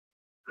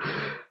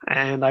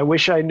 And I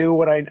wish I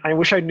knew I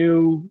wish I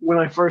knew when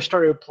I first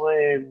started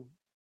playing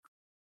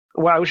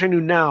Well, I wish I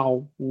knew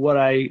now what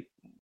I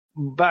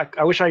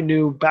wish I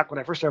knew back when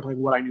I first started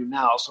playing what I knew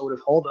now, so I would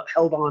have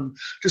held on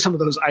to some of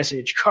those Ice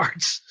Age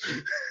cards.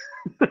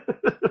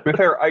 To be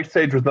fair, Ice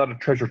Age was not a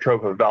treasure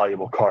trove of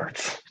valuable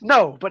cards.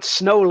 No, but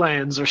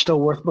Snowlands are still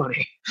worth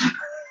money.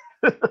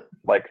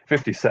 Like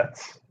 50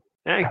 cents.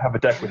 Hey. I have a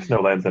deck with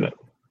Snowlands in it.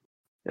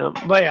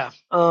 But yeah,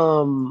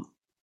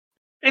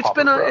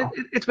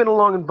 it's been a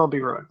long and bumpy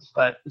road,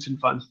 but it's been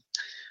fun.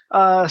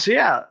 What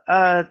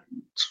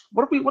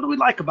do we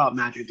like about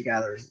Magic the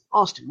Gathering?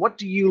 Austin, what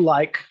do you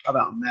like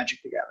about Magic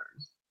the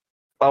Gathering?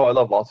 Oh, I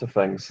love lots of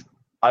things.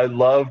 I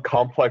love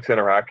complex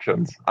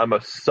interactions. I'm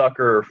a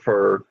sucker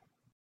for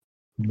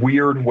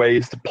weird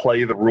ways to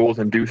play the rules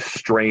and do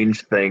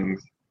strange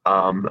things,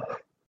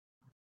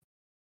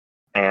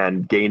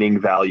 and gaining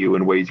value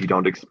in ways you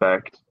don't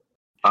expect.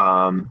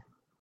 One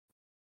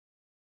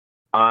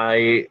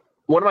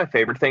of my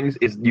favorite things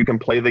is you can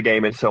play the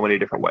game in so many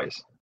different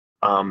ways.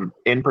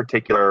 In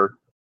particular,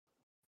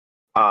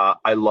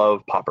 I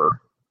love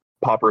Pauper.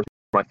 Pauper is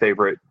my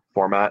favorite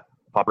format.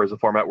 Pauper is a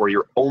format where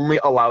you're only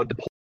allowed to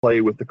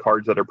play with the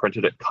cards that are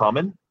printed at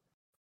common,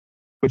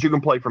 but you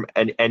can play from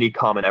any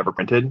common ever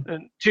printed.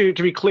 And to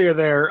be clear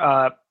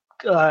there,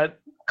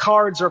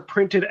 cards are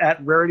printed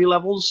at rarity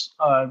levels,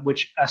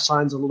 which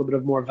assigns a little bit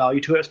of more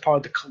value to it as part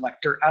of the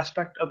collector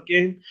aspect of the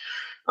game.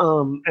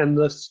 And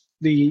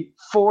the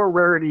 4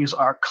 rarities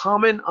are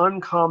common,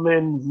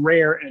 uncommon,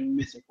 rare, and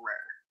mythic rare.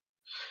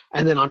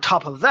 And then on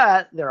top of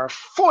that, there are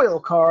foil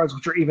cards,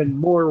 which are even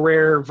more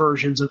rare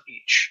versions of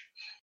each.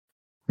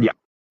 Yeah.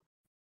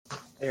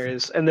 There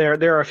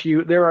are a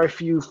few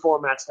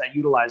formats that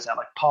utilize that,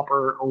 like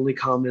Pauper, only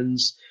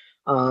commons.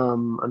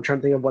 I'm trying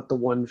to think of what the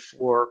one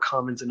for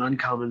commons and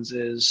uncommons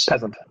is.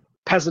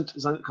 Peasant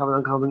is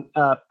uncommon.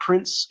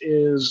 Prince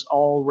is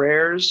all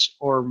rares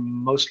or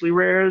mostly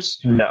rares.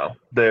 No,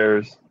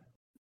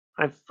 I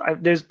know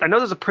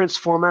there's a Prince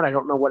format. I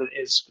don't know what it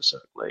is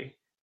specifically.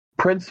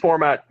 Prince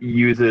format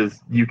you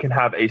can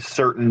have a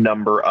certain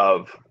number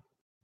of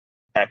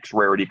X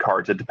rarity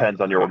cards. It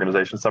depends on your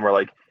organization. Some are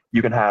like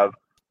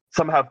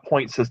some have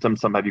point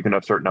systems, you can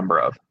have a certain number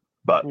of.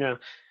 But yeah.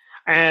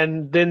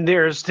 And then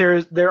there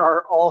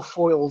are all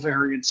foil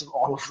variants of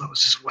all of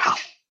those as well.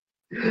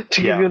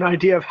 To give you an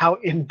idea of how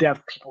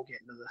in-depth people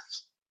get into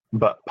this.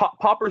 But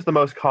Pauper's the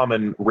most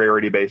common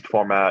rarity-based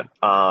format.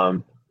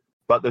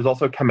 But there's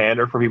also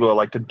Commander for people that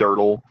like to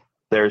dirtle.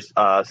 There's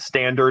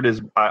Standard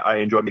I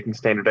enjoy making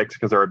Standard decks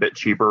because they're a bit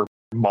cheaper.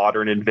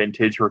 Modern and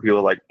Vintage for people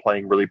that like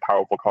playing really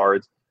powerful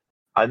cards.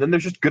 And then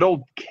there's just good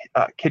old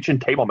kitchen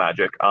table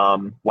magic.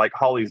 Like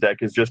Holly's deck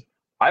is just,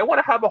 I want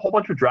to have a whole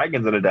bunch of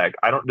dragons in a deck.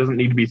 It doesn't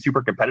need to be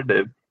super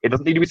competitive. It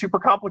doesn't need to be super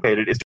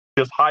complicated. It's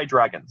just high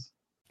dragons.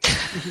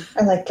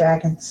 I like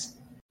dragons.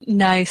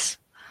 Nice.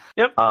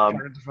 Yep.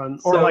 Dragons are fun.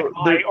 Or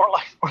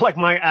like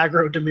my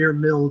aggro Demir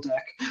Mill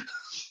deck.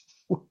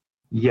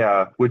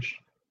 Yeah, which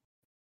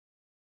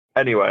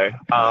anyway.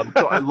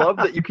 So I love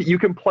that you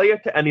can play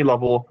it to any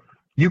level.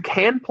 You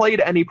can play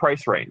to any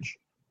price range.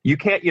 You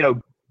can't,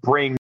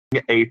 bring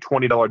a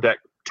 $20 deck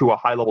to a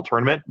high level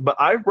tournament, but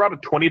I've brought a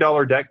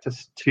 $20 deck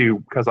to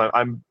because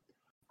I'm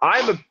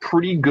a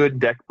pretty good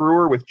deck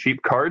brewer with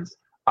cheap cards.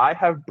 I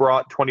have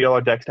brought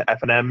 $20 decks to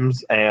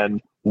FNMs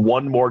and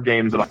won more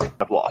games than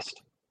I've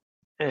lost.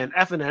 And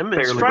FNM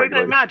is Friday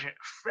Night Magic.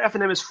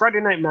 FNM is Friday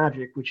Night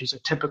Magic, which is a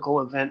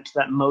typical event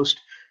that most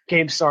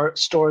game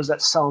stores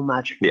that sell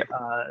Magic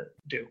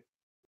do.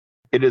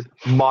 It is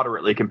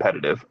moderately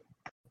competitive,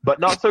 but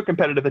not so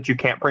competitive that you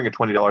can't bring a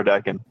 $20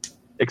 deck and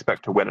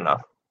expect to win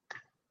enough.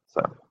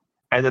 So,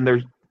 and then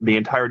there's the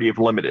entirety of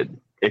Limited,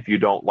 if you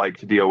don't like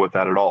to deal with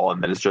that at all,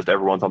 and then it's just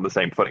everyone's on the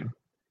same footing.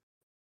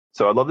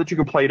 So I love that you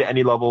can play to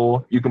any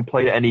level, you can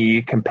play to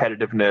any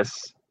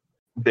competitiveness.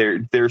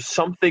 There's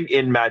something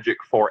in Magic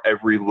for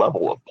every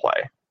level of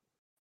play.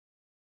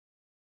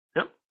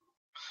 Yep.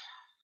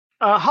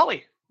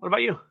 Holly, what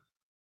about you?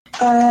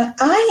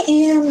 I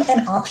am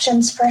an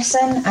options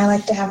person. I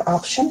like to have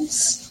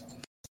options.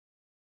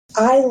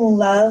 I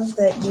love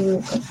that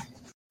you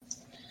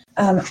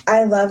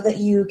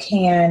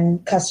can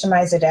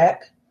customize a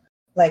deck,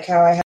 like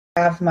how I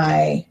have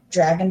my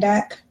dragon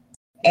deck.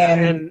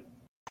 And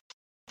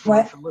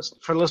what?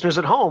 For listeners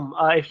at home,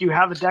 if you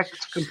have a deck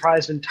that's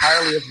comprised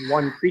entirely of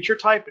one creature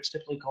type, it's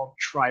typically called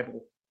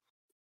tribal.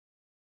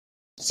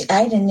 See,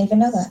 I didn't even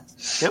know that.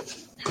 Yep.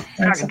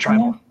 Dragon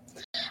tribal.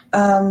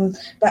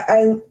 But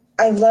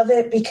I love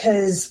it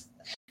because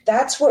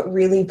that's what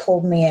really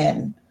pulled me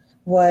in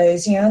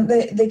was,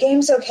 the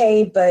game's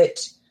okay,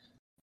 but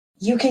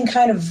you can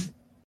kind of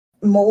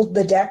mold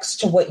the decks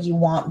to what you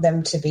want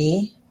them to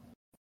be.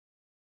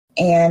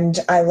 And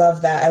I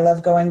love that. I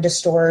love going to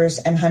stores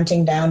and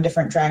hunting down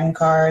different dragon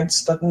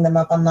cards, looking them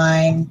up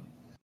online.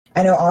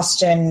 I know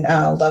Austin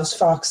loves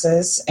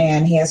foxes,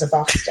 and he has a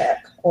fox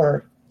deck,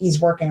 or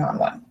he's working on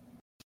one.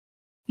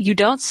 You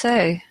don't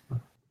say.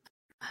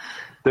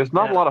 There's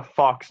not a lot of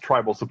fox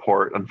tribal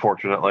support,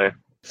 unfortunately.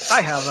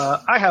 I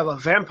have a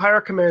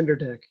vampire commander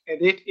deck,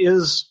 and it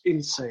is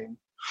insane.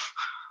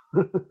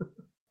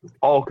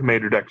 All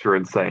commander decks are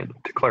insane,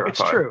 to clarify.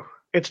 It's true.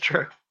 It's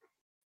true.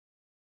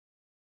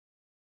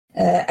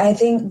 I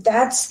think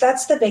that's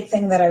the big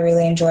thing that I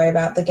really enjoy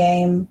about the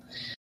game.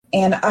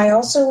 And I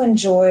also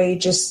enjoy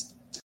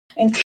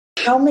and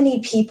how many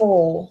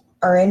people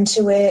are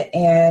into it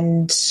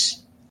and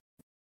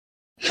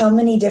how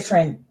many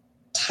different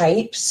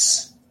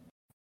types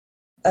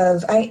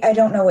of, I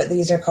don't know what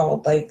these are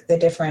called, like the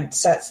different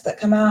sets that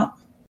come out.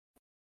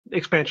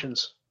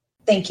 Expansions.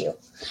 Thank you.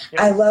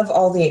 Yep. I love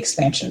all the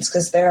expansions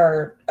because there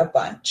are a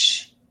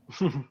bunch.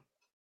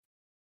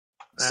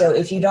 So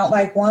if you don't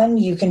like one,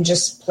 you can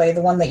just play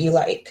the one that you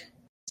like.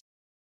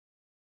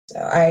 So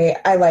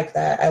I like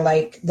that. I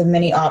like the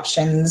many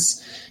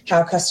options,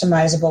 how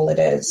customizable it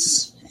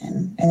is.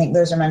 And I think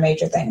those are my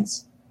major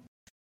things.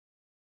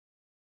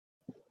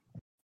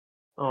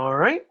 All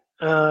right.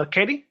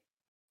 Katie?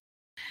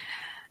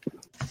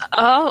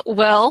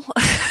 Well,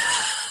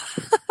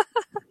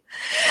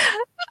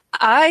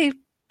 I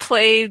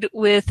played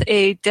with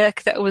a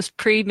deck that was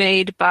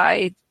pre-made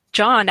by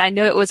John. I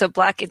know it was a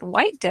black and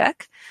white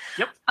deck.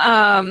 Yep.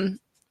 I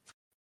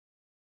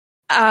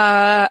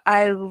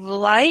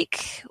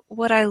like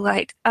what I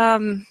liked.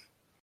 I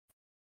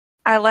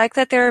like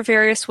that there are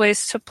various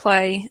ways to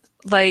play.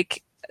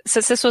 Like,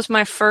 since this was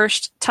my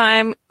first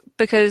time,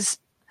 because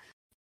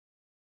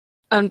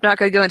I'm not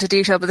going to go into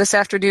detail, but this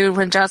afternoon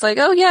when John's like,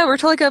 oh yeah, we're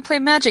totally going to play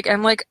Magic,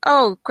 I'm like,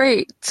 oh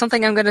great,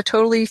 something I'm going to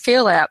totally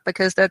fail at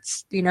because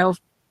that's,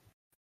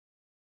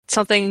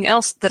 something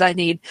else that I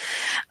need.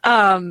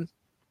 But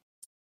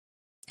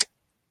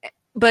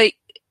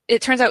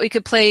it turns out we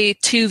could play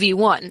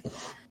 2v1,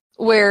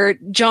 where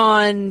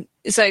John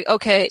is like,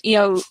 okay,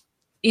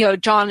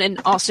 John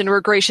and Austin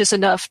were gracious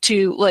enough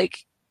to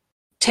like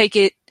take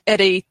it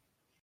at a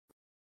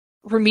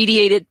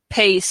remediated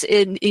pace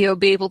and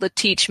be able to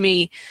teach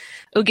me,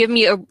 or give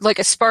me a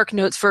Spark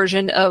Notes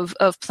version of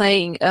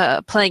playing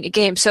a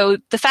game. So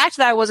the fact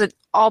that I wasn't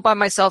all by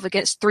myself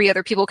against three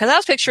other people, because I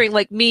was picturing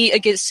like me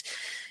against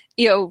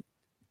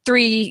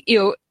three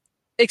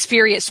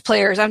experienced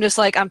players, I'm just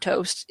like, I'm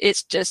toast.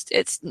 This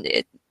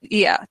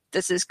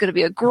is going to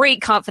be a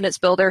great confidence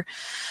builder.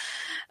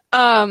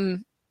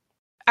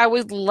 I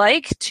would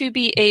like to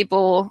be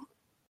able,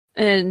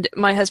 and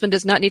my husband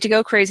does not need to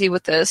go crazy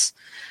with this,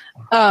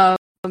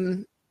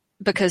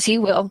 because he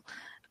will.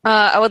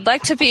 I would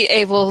like to be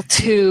able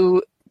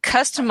to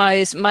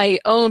customize my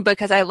own,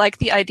 because I like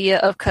the idea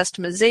of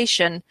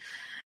customization.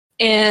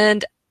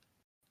 And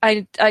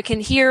I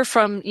can hear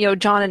from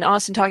John and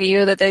Austin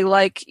talking that they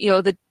like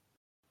the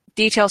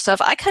detail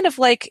stuff. I kind of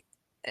like,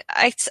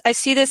 I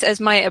see this as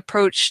my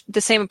approach,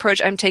 the same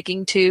approach I'm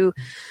taking to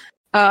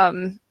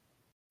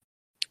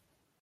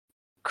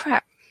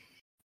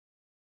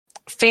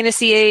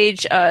Fantasy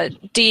Age,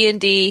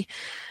 D&D,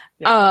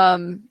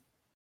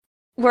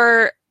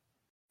 where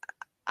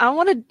I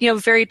want to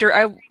very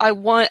I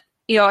want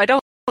I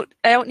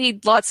don't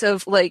need lots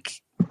of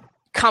like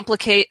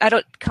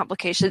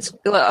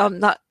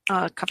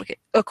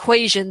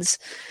equations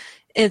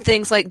and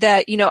things like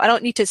that. I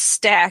don't need to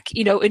stack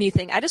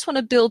anything. I just want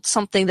to build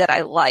something that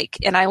I like,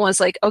 and I was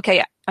like,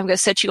 okay, I'm going to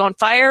set you on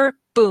fire.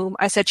 Boom,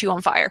 I set you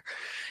on fire.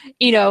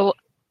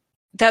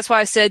 That's why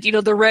I said,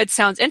 the red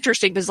sounds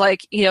interesting, because I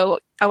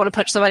want to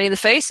punch somebody in the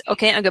face.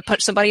 Okay, I'm going to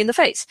punch somebody in the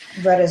face.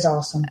 Red is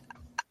awesome.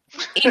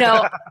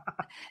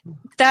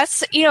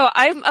 That's,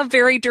 I'm a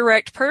very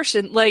direct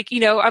person. Like,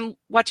 I'm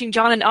watching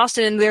John and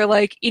Austin, and they're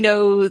like,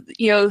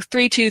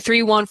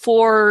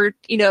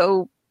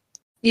 3-2-3-1-4,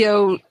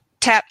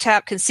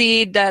 tap,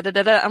 concede,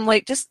 da-da-da-da. I'm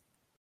like, just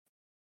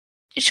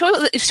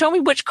show me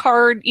which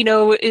card,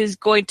 is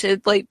going to,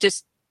 like,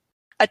 just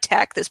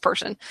attack this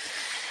person.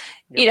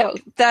 Yep.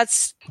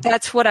 That's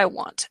what I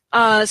want.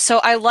 So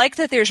I like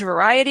that there's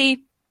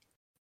variety.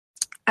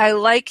 I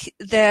like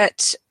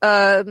that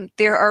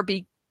there are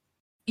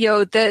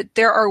that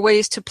there are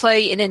ways to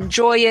play and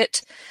enjoy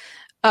it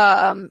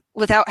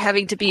without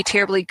having to be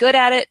terribly good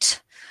at it.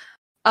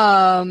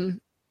 And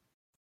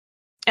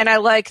I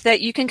like that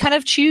you can kind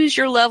of choose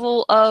your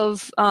level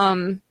of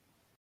like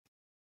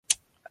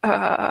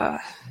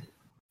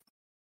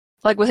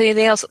with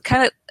anything else,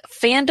 kind of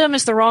fandom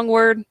is the wrong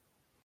word.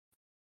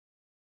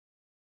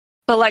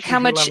 But like how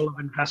much level of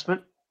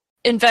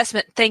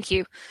investment, thank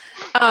you.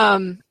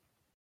 Because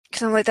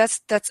I'm like,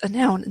 that's a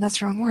noun and that's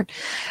the wrong word.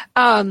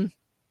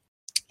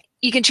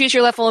 You can choose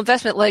your level of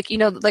investment, like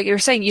like you were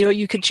saying,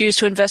 you can choose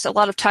to invest a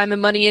lot of time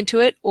and money into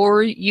it,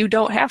 or you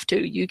don't have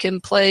to. You can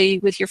play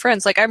with your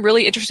friends. Like, I'm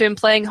really interested in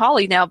playing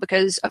Holly now,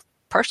 because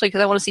partially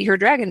because I want to see her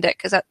dragon deck,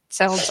 because that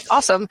sounds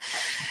awesome.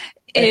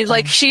 And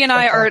like she and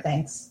I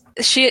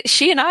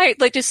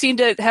like just seem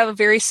to have a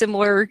very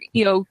similar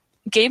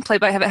gameplay,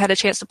 but I haven't had a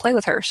chance to play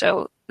with her,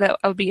 so that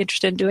I would be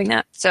interested in doing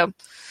that. So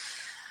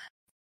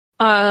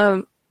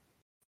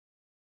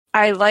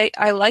I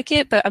like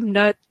it, but I'm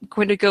not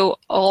going to go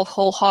all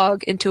whole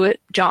hog into it,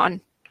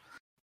 John.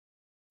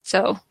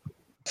 So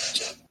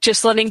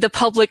just letting the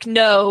public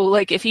know,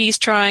 like, if he's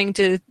trying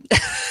to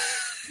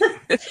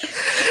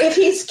if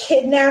he's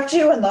kidnapped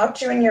you and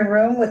locked you in your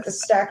room with a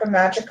stack of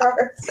Magic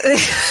cards.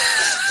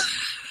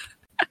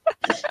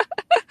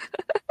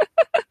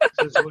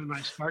 when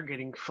I start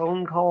getting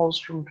phone calls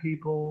from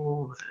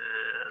people.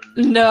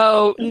 And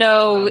No.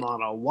 I'm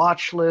on a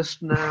watch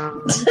list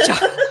now.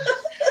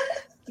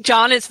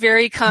 John is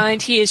very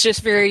kind. He is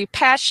just very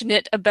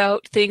passionate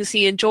about things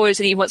he enjoys,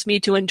 and he wants me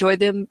to enjoy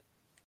them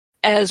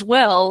as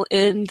well.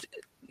 And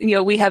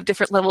we have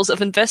different levels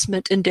of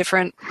investment in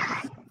different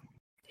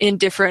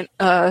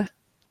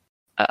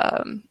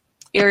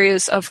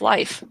areas of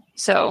life.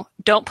 So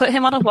don't put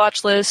him on a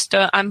watch list.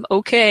 I'm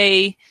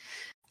okay.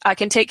 I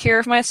can take care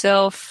of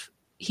myself.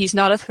 He's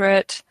not a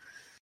threat.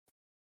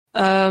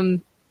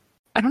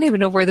 I don't even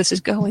know where this is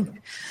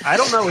going. I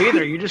don't know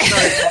either. You just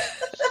started.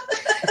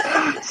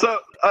 So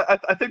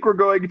I think we're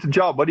going to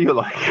John. What do you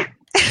like?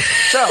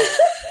 So,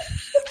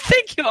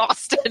 thank you,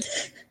 Austin.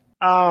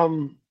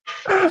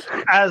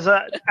 As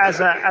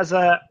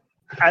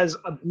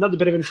another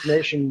bit of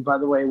information, by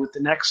the way, with the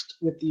next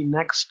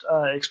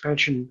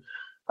expansion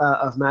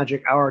of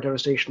Magic, Our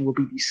Devastation will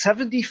be the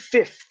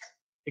 75th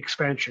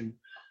expansion.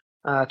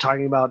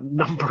 Talking about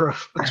number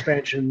of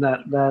expansion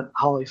that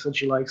Holly said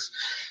she likes.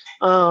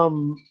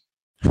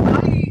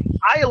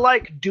 I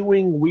like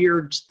doing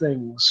weird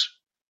things.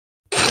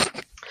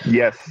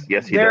 Yes,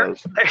 he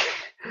does.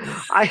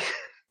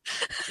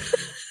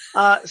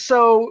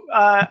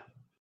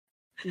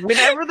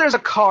 Whenever there's a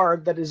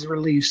card that is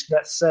released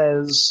that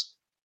says,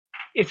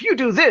 if you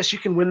do this, you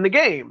can win the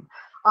game,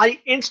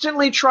 I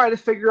instantly try to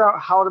figure out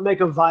how to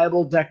make a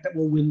viable deck that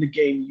will win the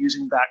game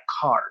using that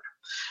card.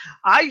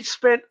 I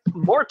spent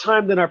more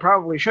time than I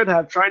probably should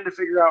have trying to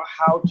figure out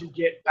how to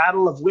get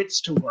Battle of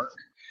Wits to work.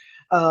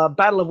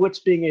 Battle of Wits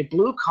being a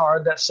blue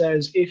card that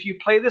says, if you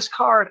play this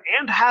card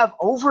and have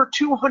over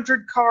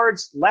 200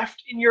 cards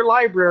left in your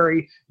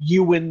library,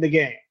 you win the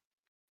game.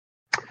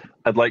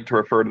 I'd like to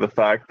refer to the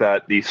fact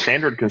that the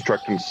standard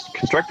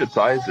constructed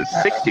size is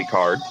 60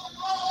 cards,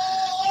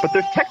 but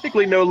there's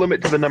technically no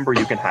limit to the number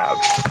you can have.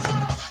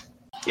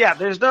 Yeah,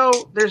 there's no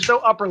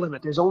upper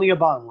limit. There's only a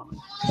bottom limit.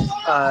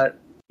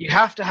 You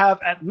have to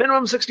have at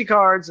minimum 60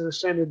 cards in a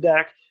standard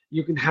deck.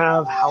 You can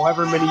have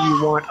however many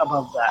you want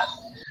above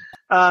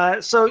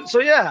that. So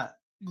yeah,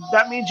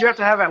 that means you have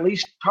to have at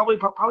least probably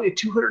a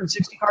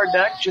 260 card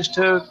deck just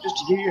to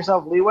give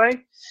yourself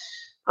leeway.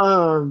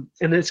 And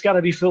it's got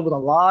to be filled with a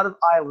lot of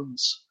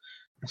islands.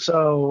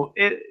 So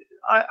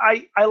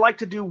I like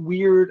to do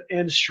weird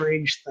and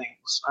strange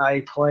things.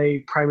 I play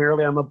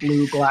primarily. I'm a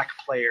blue-black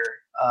player,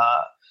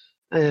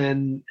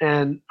 and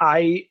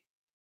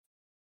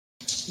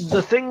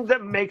the thing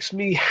that makes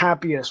me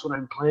happiest when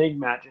I'm playing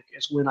Magic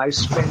is when I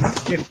spend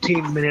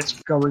 15 minutes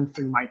going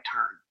through my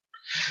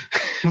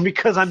turn.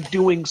 Because I'm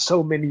doing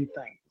so many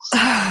things.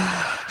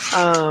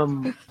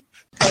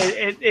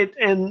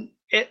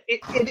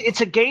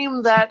 It's a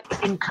game that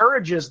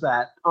encourages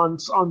that on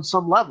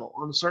some level,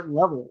 on a certain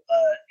level.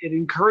 It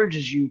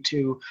encourages you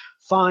to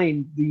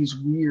find these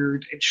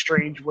weird and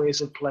strange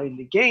ways of playing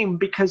the game,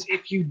 because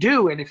if you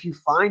do, and if you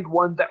find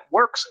one that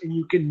works and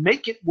you can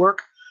make it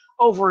work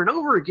over and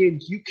over again,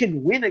 you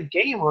can win a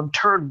game on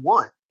turn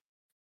one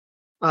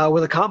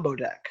with a combo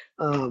deck.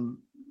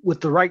 With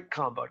the right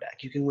combo deck,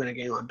 you can win a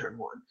game on turn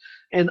one.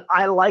 And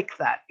I like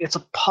that. It's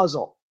a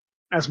puzzle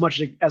as much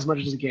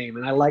as a game,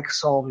 and I like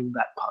solving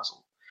that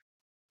puzzle.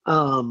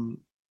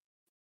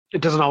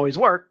 It doesn't always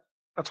work.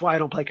 That's why I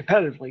don't play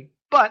competitively.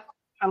 But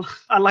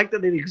I like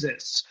that it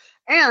exists.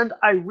 And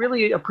I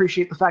really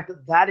appreciate the fact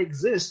that that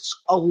exists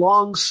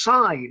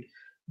alongside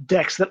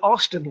decks that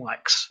Austin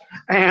likes.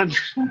 And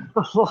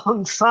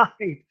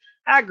alongside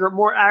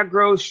more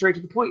aggro, straight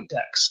to the point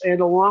decks,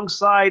 and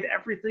alongside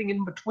everything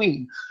in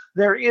between.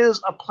 There is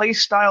a play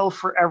style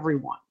for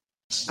everyone,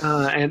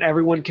 and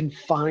everyone can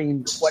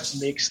find what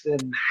makes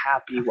them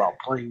happy while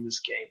playing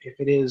this game. If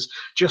it is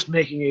just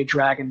making a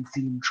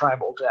dragon-themed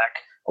tribal deck,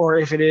 or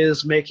if it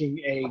is making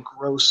a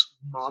gross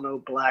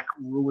mono-black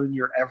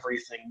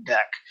ruin-your-everything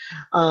deck.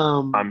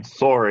 I'm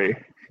sorry.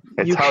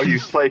 It's how you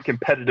play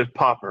competitive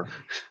Pauper.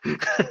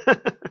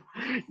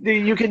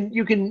 You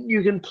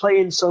can play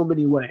in so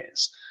many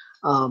ways.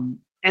 And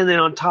then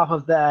on top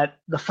of that,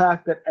 the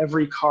fact that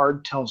every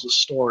card tells a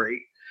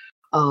story.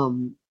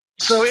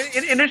 So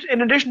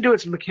in addition to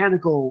its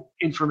mechanical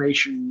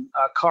information,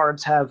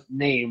 cards have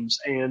names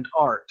and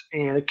art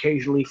and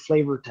occasionally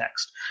flavor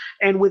text.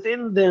 And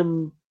within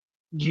them,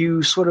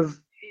 you sort of,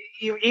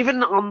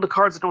 even on the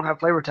cards that don't have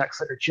flavor text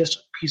that are just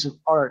a piece of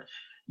art,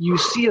 you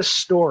see a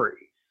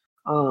story.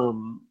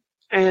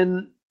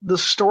 And the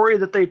story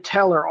that they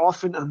tell are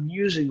often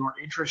amusing or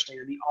interesting,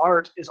 and the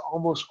art is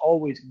almost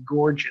always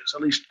gorgeous,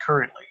 at least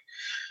currently.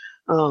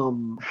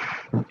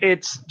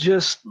 It's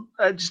just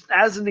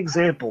as an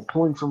example,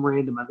 pulling from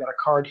random, I've got a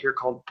card here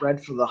called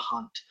Bread for the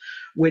Hunt,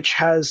 which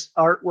has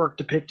artwork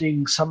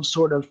depicting some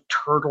sort of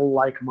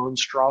turtle-like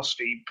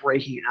monstrosity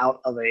breaking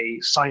out of a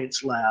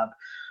science lab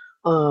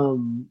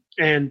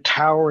and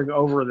towering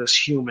over this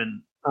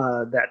human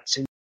that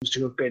seems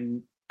to have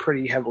been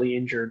pretty heavily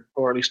injured,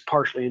 or at least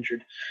partially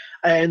injured.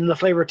 And the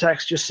flavor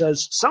text just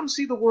says, "Some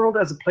see the world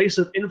as a place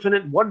of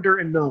infinite wonder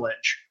and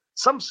knowledge.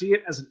 Some see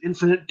it as an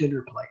infinite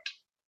dinner plate."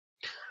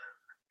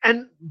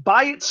 And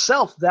by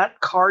itself, that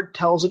card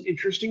tells an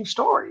interesting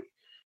story.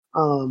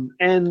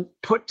 And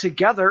put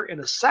together in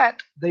a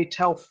set, they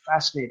tell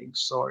fascinating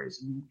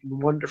stories and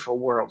wonderful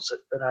worlds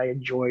that I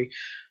enjoy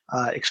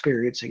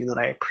experiencing and that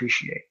I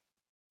appreciate.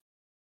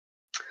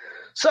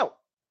 So,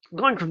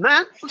 going from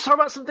that, let's talk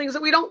about some things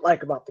that we don't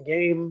like about the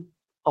game.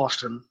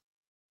 Austin.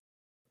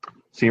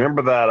 So you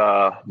remember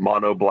that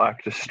mono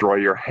black destroy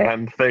your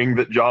hand thing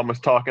that John was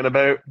talking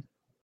about?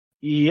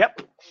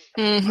 Yep.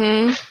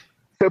 Mm-hmm.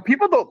 So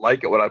people don't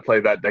like it when I play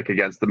that deck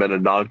against them in a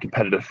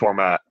non-competitive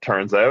format,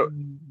 turns out.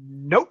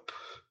 Nope.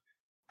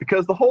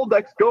 Because the whole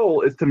deck's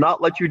goal is to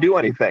not let you do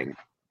anything.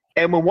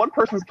 And when one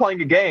person's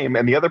playing a game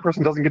and the other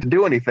person doesn't get to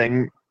do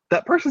anything,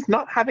 that person's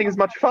not having as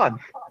much fun.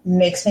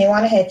 Makes me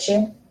want to hit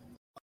you.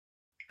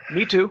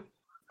 Me too.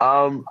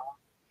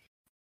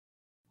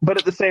 But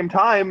at the same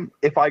time,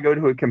 if I go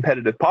to a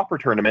competitive Pauper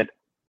tournament,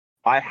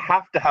 I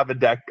have to have a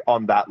deck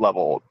on that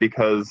level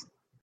because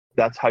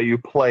that's how you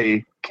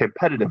play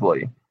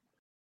competitively.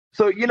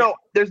 So, you know,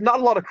 there's not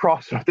a lot of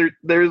crossover.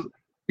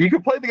 You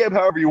can play the game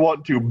however you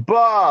want to,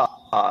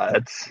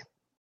 but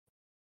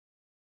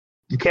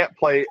you can't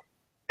play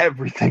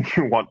everything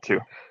you want to.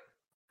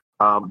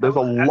 There's a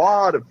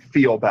lot of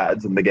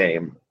feel-bads in the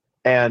game,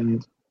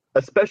 and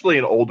especially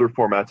in older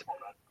formats,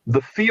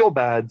 the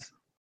feel-bads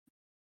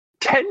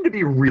tend to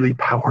be really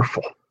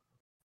powerful.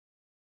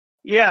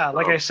 Yeah,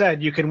 like I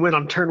said, you can win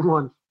on turn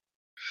one.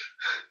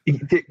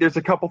 There's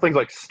a couple things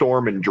like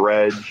Storm and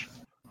Dredge.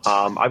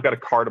 I've got a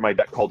card in my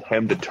deck called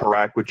Hem to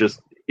Turak, which is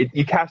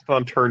you cast it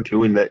on turn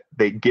 2 and that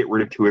they get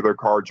rid of 2 of their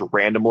cards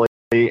randomly.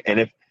 And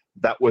if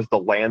that was the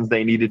lands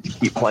they needed to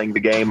keep playing the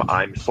game,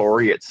 I'm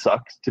sorry, it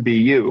sucks to be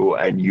you,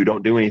 and you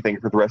don't do anything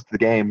for the rest of the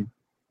game.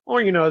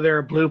 Or, you know, they're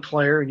a blue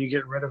player and you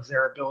get rid of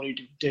their ability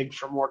to dig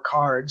for more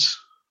cards.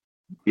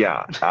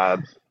 Yeah.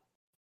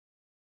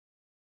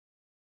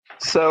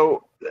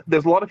 So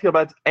there's a lot of feel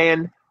bads,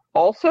 and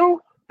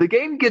also the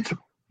game gets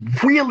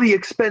really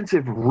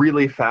expensive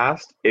really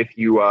fast if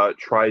you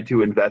try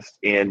to invest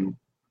in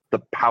the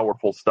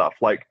powerful stuff.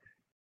 Like,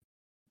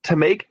 to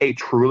make a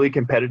truly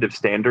competitive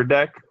standard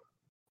deck,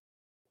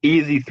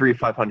 easy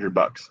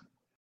 $500.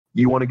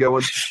 You want to go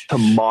into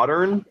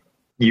modern,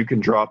 you can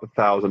drop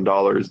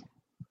 $1,000.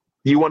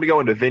 You want to go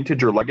into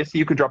vintage or legacy,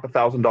 you can drop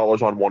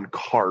 $1,000 on one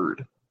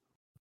card.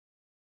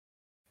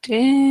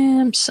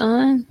 Damn,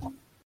 son.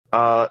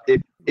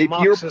 If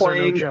you're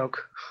playing, no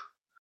joke.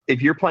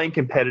 If you're playing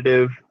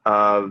competitive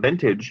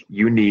vintage,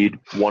 you need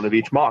one of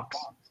each Mox.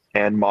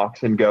 And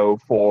Mox can go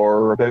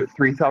for about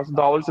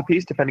 $3,000 a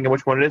piece, depending on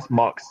which one it is.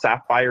 Mox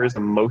Sapphire is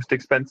the most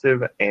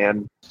expensive,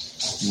 and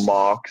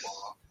Mox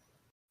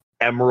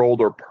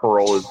Emerald or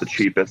Pearl is the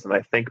cheapest, and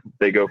I think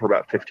they go for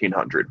about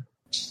 $1,500.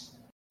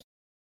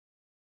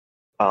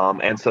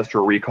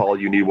 Ancestral Recall,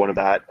 you need one of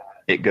that.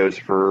 It goes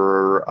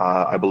for,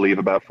 I believe,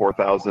 about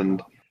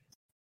 $4,000.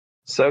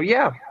 So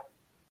yeah,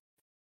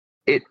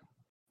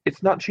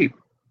 it's not cheap.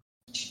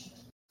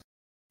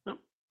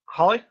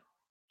 Holly?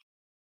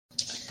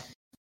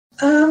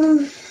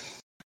 Mine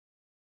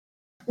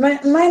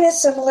is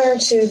similar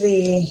to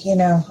the,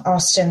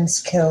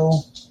 Austin's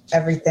kill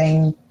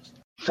everything.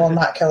 Well,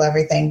 not kill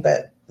everything,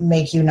 but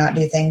make you not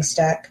do things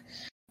deck.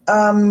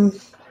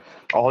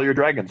 All your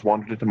dragons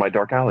wandered into my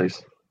dark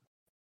alleys.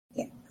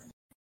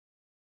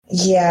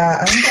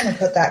 Yeah, I'm going to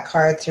put that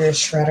card through a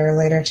shredder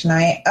later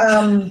tonight.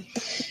 Aside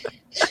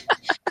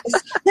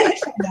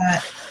from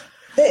that,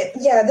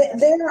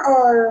 there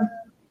are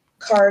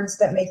cards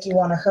that make you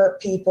want to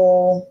hurt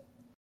people.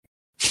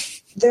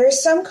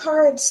 There's some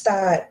cards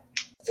that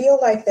feel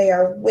like they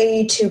are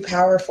way too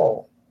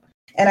powerful.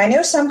 And I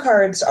know some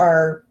cards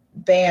are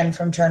banned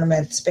from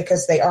tournaments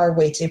because they are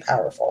way too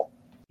powerful.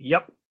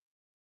 Yep.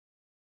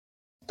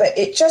 But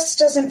it just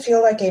doesn't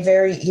feel like a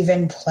very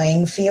even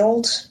playing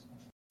field.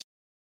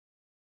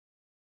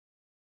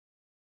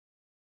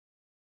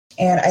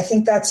 And I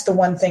think that's the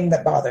one thing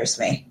that bothers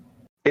me.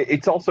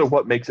 It's also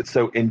what makes it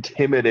so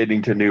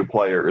intimidating to new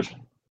players.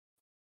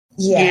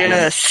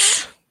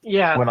 Yes.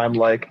 Yeah. When I'm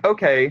like,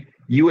 okay,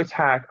 you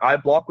attack, I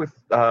block with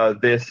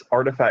this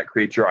artifact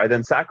creature, I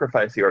then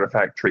sacrifice the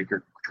artifact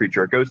creature,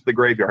 it goes to the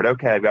graveyard.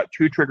 Okay, I've got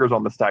 2 triggers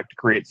on the stack to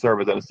create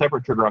servers and a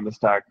separate trigger on the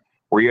stack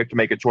where you have to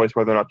make a choice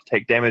whether or not to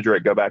take damage or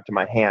it go back to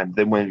my hand.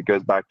 Then when it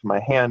goes back to my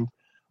hand,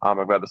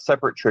 I've got a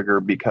separate trigger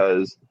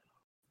because,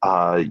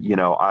 I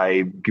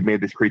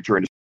made this creature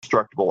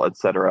indestructible,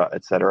 etc.,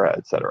 etc.,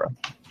 etc.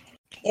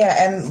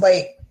 Yeah, and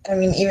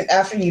even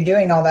after you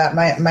doing all that,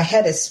 my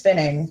head is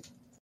spinning.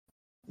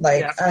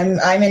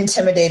 I'm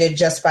intimidated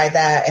just by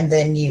that, and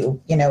then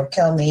you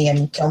kill me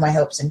and kill my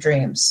hopes and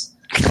dreams.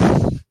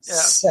 Yeah.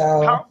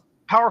 So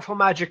powerful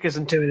magic is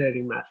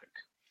intimidating magic.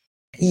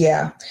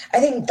 Yeah, I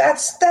think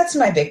that's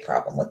my big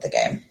problem with the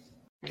game.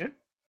 Okay.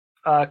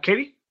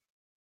 Katie?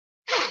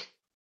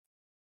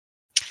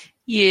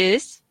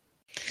 Yes.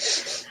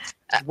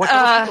 What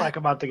don't you like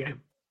about the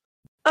game?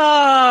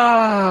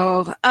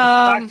 The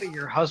fact that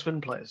your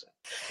husband plays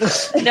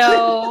it.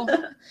 No.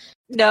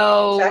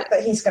 The fact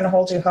that he's going to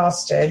hold you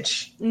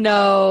hostage.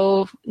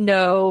 No.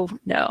 None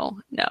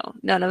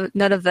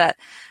of that.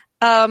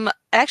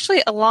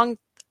 Actually, along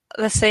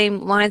the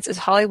same lines as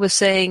Holly was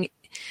saying,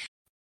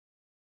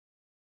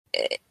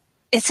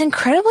 it's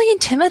incredibly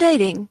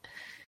intimidating.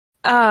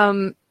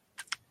 And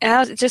I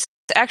was just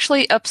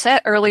actually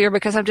upset earlier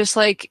because I'm just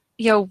like,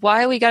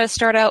 why we got to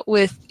start out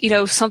with,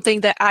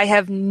 something that I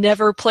have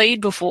never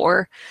played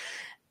before.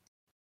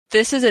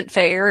 This isn't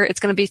fair. It's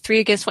going to be 3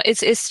 against 1.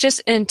 It's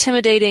just an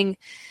intimidating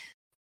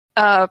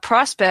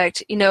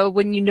prospect,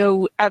 when you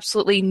know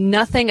absolutely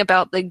nothing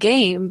about the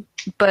game,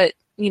 but,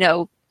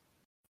 so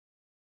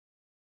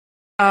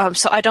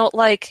I don't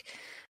like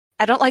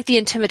the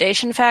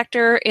intimidation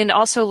factor, and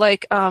also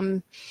like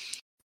I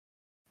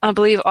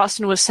believe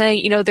Austin was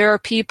saying, there are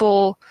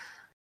people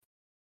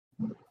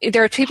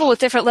with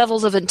different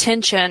levels of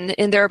intention,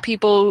 and there are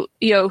people,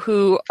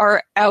 who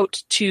are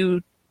out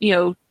to,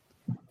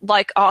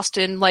 like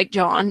Austin, like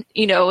John,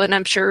 and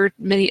I'm sure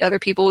many other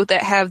people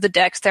that have the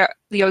decks that,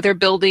 they're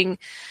building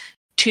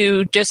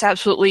to just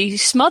absolutely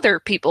smother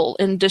people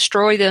and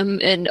destroy them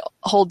and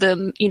hold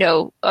them,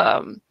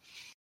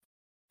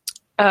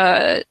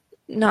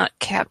 not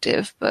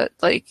captive, but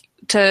like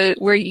to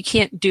where you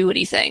can't do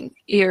anything.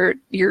 Your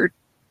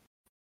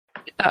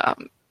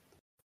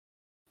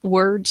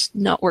words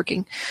not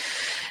working.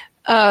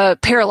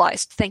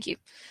 Paralyzed. Thank you.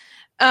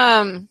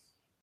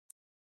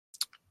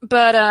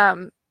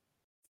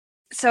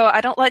 So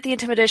I don't like the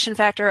intimidation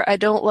factor. I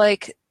don't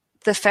like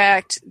the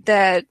fact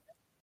that,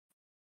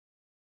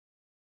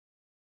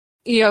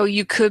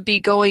 you could be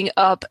going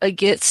up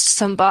against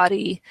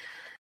somebody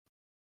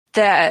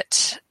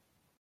that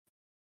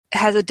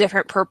has a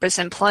different purpose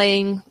in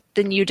playing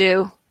than you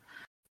do.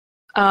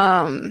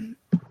 I'm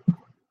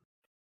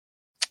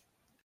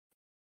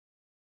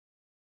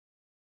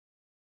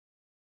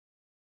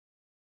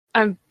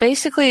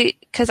basically,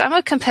 because I'm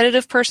a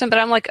competitive person, but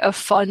I'm like a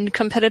fun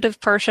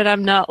competitive person.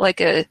 I'm not like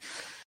a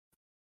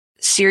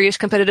serious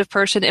competitive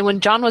person. And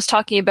when John was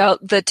talking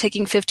about the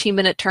taking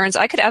 15-minute turns,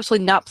 I could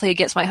absolutely not play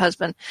against my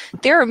husband.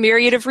 There are a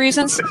myriad of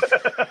reasons.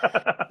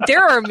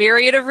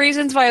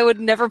 Why I would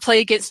never play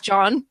against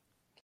John.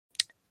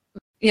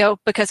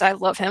 Because I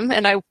love him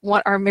and I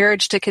want our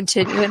marriage to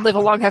continue and live a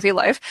long, happy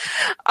life.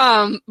 But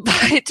I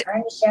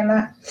understand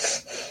that.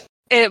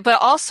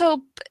 But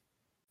also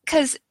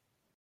because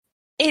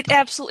it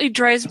absolutely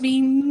drives me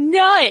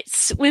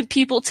nuts when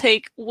people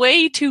take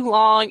way too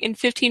long in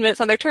 15 minutes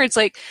on their turns.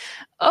 Like,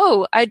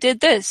 oh, I did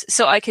this,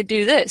 so I could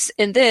do this.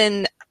 And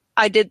then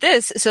I did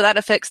this, so that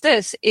affects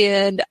this.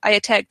 And I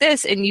attack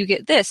this, and you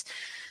get this.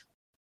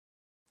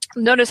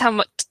 Notice how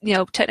much,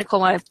 technical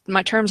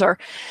my terms are.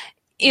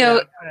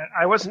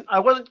 I wasn't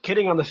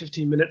kidding on the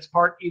 15 minutes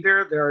part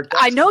either. There are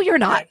I know you're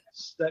not.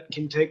 That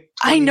can take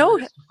 20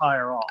 minutes to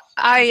fire off.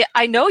 I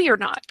know you're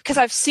not, because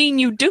I've seen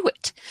you do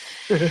it.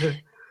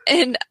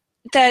 And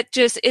that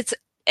just, it's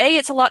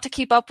a lot to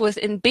keep up with,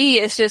 and B,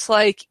 it's just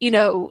like,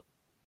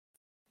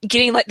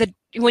 getting like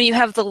when you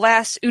have the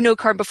last Uno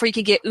card before you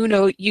can get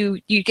Uno, you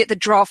get the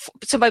draw,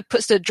 somebody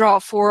puts the draw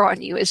 4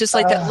 on you. It's just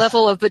like that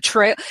level of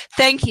betrayal.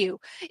 Thank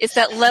you. It's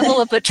that level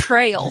of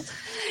betrayal.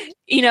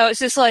 It's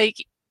just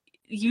like,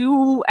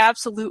 you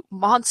absolute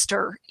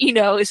monster.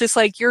 It's just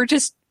like, you're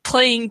just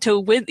playing to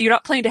win. You're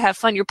not playing to have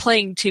fun. You're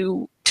playing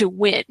to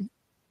win.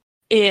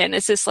 And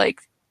it's just like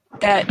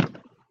that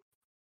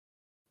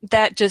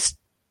just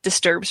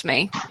disturbs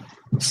me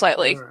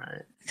slightly.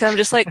 Right. So I'm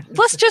just like,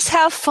 let's just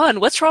have fun.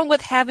 What's wrong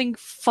with having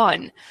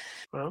fun?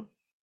 Well,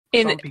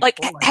 and like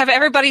have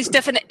everybody's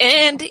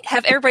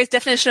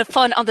definition of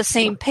fun on the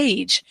same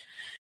page.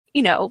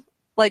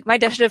 Like my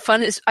definition of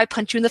fun is I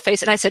punch you in the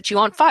face and I set you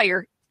on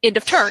fire. End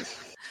of turn.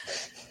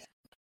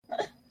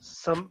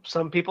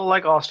 Some people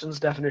like Austin's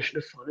definition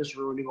of fun is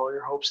ruining all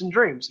your hopes and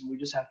dreams, and we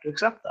just have to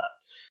accept that.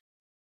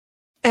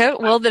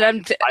 Well,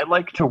 then I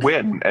like to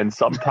win, and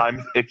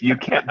sometimes if you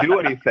can't do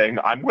anything,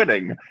 I'm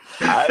winning.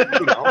 But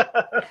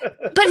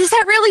is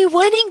that really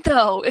winning,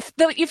 though?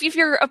 If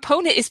your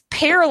opponent is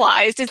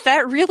paralyzed, is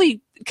that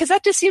really? Because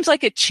that just seems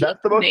like a cheat.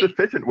 That's the most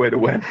efficient way to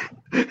win.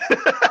 Is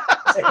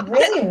it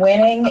really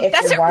winning if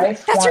your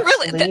wife wants to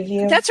leave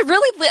you? That's a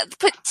really.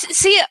 But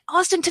see,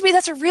 Austin, to me,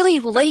 that's a really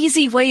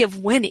lazy way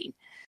of winning.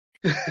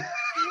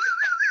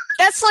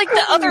 That's like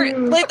the other.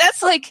 Like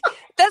that's like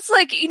I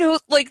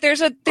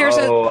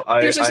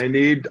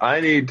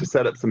need to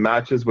set up some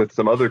matches with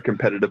some other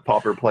competitive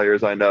pauper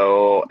players I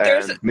know,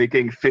 and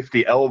making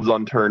 50 elves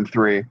on turn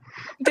 3.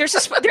 But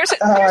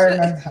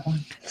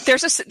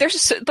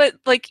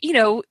like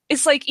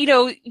it's like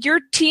your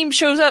team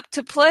shows up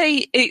to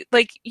play.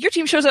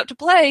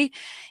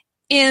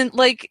 And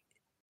like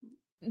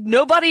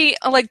nobody,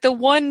 like the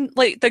one,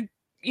 like the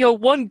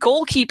one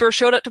goalkeeper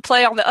showed up to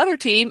play on the other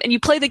team, and you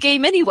play the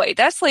game anyway.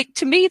 That's like,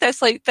 to me,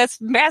 that's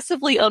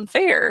massively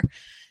unfair.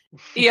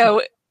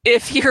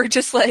 If you're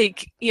just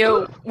like,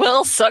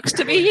 well, sucks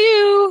to be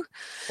you.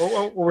 Well,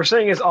 what we're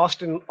saying is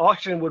Austin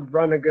would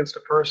run against a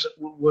person,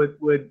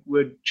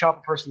 would chop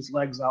a person's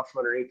legs out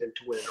from underneath him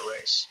to win a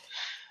race.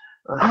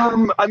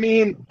 I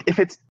mean, if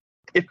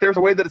there's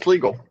a way that it's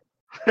legal.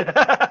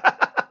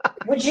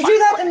 Would you do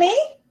that to me?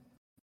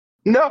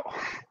 No.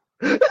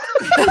 You do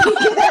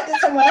that to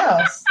someone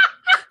else.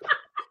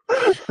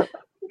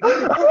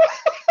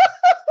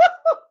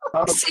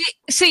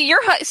 See,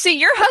 your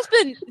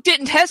husband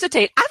didn't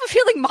hesitate. I have a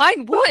feeling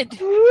mine would.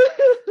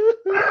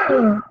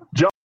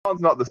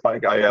 John's not the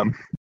spike I am.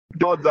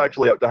 John's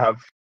actually out to have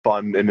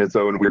fun in his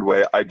own weird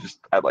way. I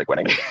like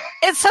winning.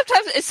 And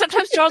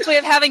sometimes John's way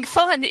of having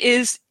fun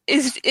is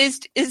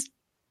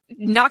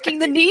knocking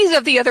the knees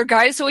of the other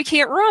guy so he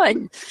can't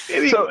run.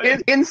 So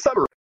in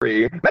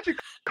summary, magic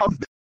caused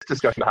this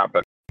discussion to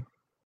happen.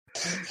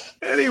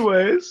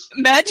 Anyways,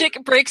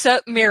 magic breaks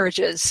up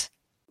marriages.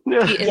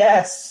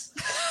 Yes.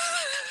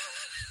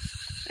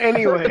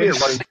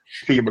 Anyways, running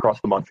theme across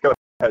the month. Go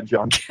ahead,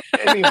 John.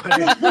 Anyway,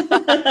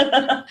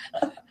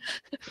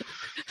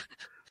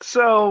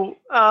 so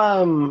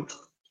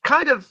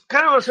kind of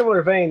on a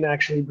similar vein,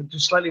 actually, but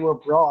just slightly more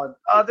broad.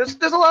 There's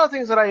a lot of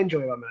things that I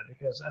enjoy about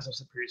magic, as I've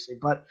said previously,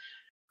 but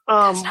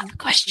that's not the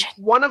question.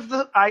 One of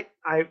the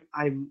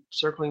I'm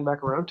circling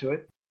back around to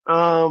it.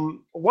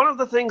 One of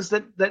the things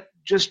that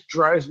just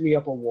drives me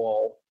up a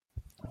wall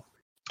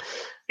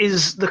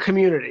is the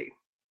community.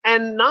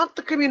 And not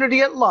the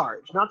community at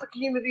large, not the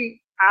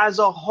community as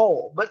a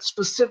whole, but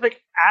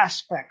specific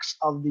aspects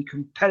of the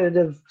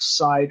competitive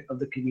side of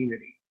the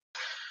community.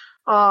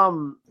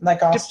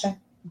 Like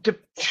Austin?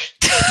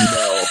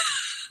 No.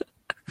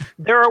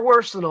 There are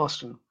worse than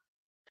Austin.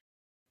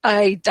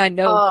 I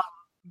know.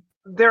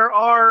 There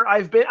are.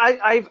 I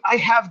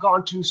have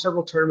gone to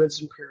several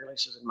tournaments and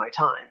pre-releases in my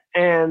time,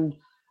 and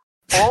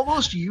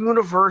almost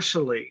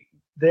universally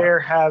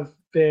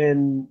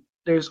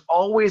there's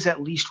always at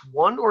least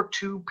one or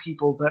two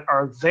people that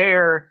are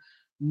there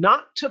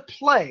not to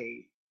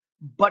play,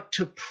 but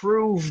to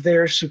prove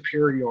their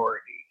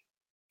superiority.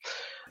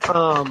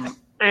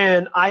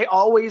 And I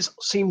always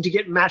seem to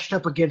get matched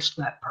up against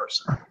that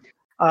person.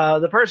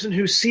 The person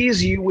who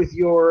sees you with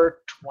your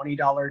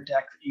 $20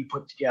 deck that you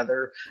put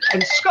together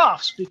and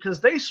scoffs because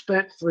they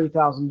spent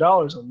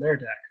 $3,000 on their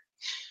deck.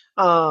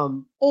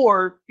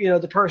 Or,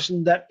 the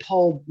person that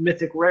pulled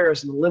mythic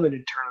rares in the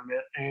limited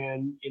tournament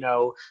and,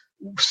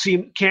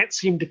 can't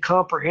seem to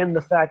comprehend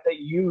the fact that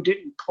you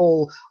didn't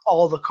pull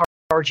all the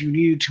cards you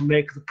needed to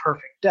make the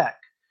perfect deck.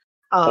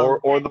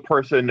 Or the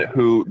person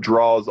who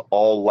draws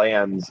all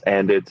lands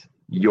and it's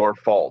your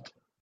fault.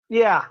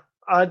 Yeah.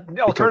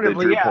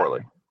 Alternatively, they drew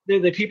poorly.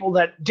 The people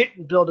that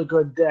didn't build a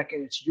good deck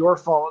and it's your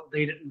fault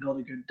they didn't build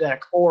a good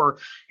deck, or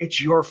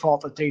it's your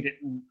fault that they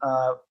didn't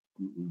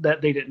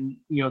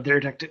their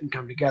deck didn't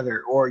come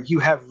together, or you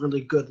have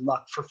really good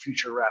luck for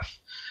future ref.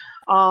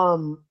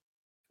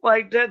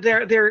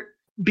 They're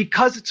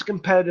because it's a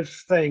competitive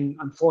thing,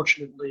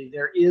 unfortunately,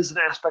 there is an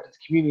aspect of the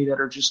community that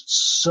are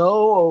just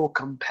so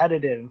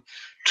competitive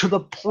to the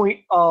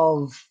point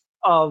of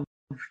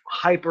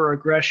hyper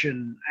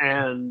aggression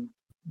and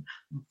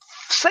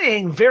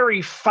saying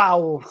very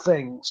foul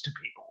things to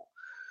people.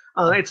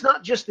 It's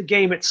not just the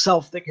game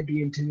itself that can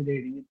be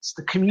intimidating; it's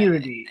the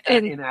community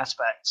in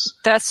aspects.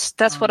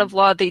 That's what a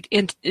lot of the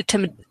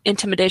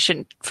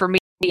intimidation for me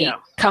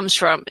comes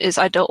from. Is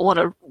I don't want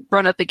to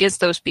run up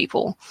against those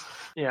people.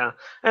 Yeah,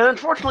 and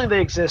unfortunately,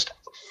 they exist.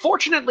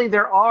 Fortunately,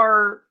 there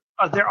are,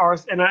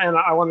 and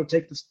I want to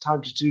take this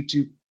time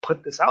to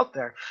put this out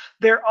there.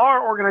 There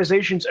are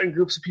organizations and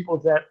groups of people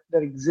that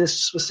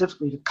exist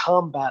specifically to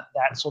combat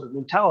that sort of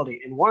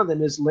mentality, and one of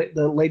them is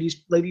the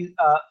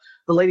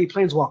Lady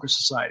Planeswalker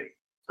Society,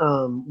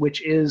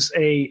 which is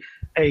a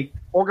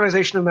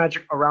organization of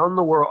magic around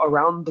the world,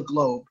 around the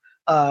globe,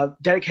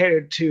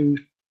 dedicated to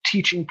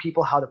teaching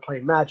people how to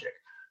play magic.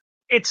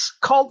 It's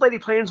called Lady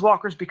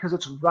Planeswalkers because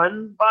it's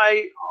run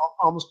by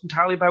almost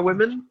entirely by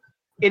women.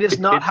 It is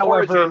not,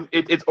 however...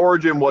 Its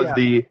origin was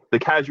the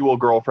casual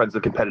girlfriends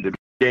of competitive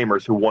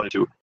gamers who wanted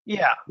to...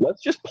 Yeah.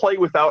 Let's just play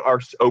without our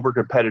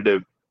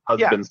over-competitive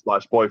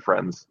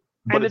husbands/boyfriends.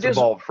 But it's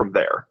evolved from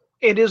there.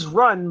 It is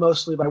run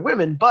mostly by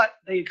women, but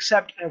they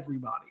accept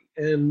everybody.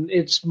 And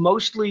it's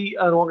mostly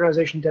an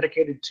organization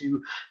dedicated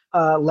to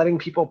letting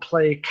people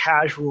play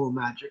casual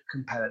magic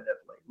competitively,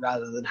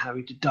 rather than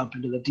having to dump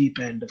into the deep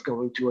end of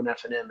going to an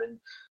F&M and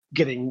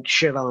getting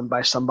shit on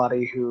by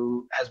somebody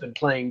who has been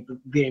playing the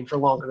game for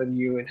longer than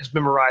you and has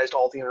memorized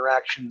all the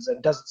interactions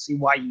and doesn't see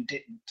why you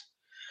didn't.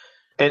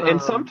 And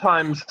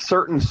sometimes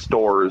certain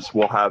stores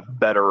will have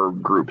better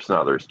groups than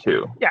others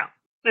too. Yeah,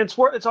 it's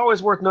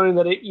always worth noting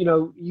that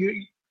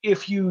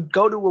if you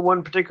go to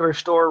one particular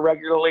store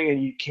regularly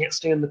and you can't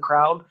stand the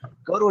crowd,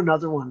 go to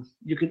another one.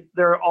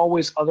 There are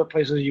always other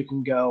places you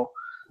can go.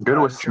 Go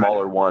to a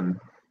smaller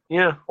one.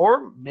 Yeah,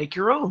 or make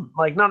your own.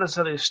 Like, not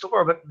necessarily a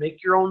store, but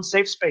make your own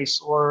safe space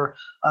or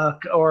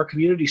a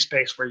community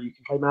space where you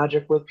can play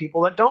Magic with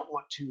people that don't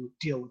want to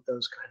deal with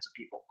those kinds of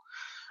people.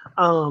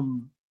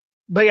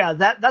 But yeah,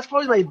 that's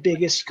probably my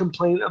biggest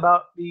complaint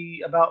about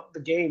the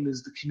game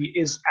is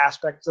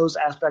those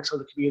aspects of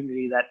the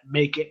community that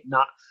make it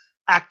not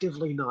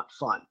actively not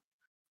fun.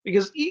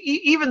 Because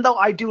even though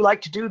I do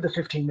like to do the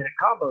 15-minute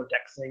combo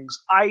deck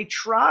things, I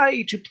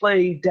try to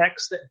play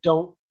decks that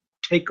don't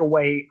take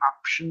away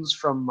options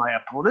from my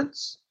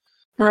opponents.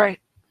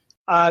 Right.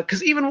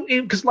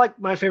 Because like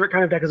my favorite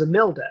kind of deck is a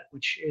mill deck,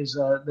 which is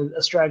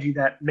a strategy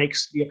that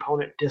makes the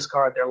opponent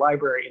discard their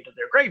library into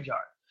their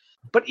graveyard.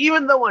 But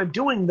even though I'm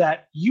doing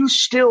that, you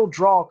still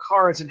draw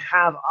cards and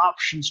have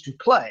options to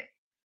play.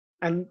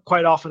 And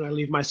quite often I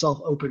leave myself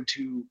open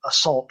to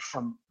assault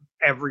from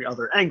every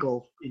other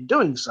angle in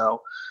doing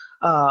so.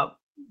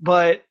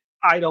 But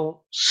I don't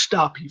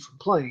stop you from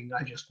playing.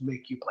 I just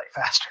make you play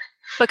faster.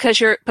 Because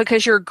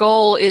your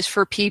goal is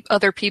for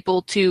other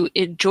people to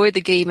enjoy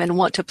the game and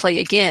want to play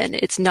again.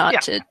 It's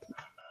not to.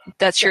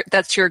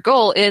 That's your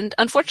goal. And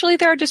unfortunately,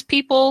 there are just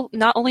people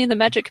not only in the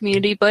Magic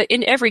community but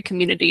in every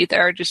community that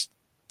are just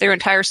their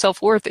entire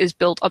self-worth is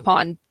built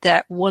upon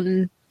that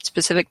one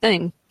specific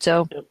thing.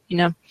 So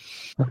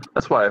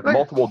that's why I have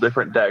multiple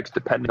different decks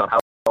depending on how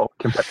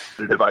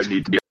competitive I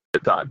need to be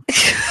at the time.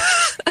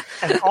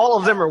 And all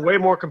of them are way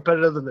more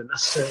competitive than they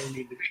necessarily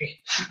need to be.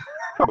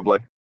 Probably.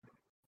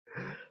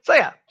 So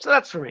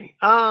that's for me.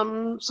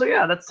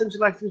 That seems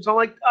like things.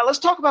 So let's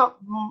talk about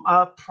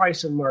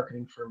price and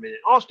marketing for a minute.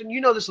 Austin,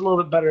 you know this a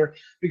little bit better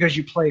because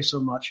you play so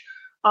much.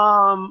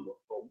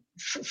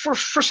 For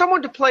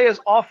someone to play as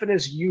often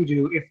as you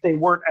do, if they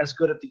weren't as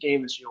good at the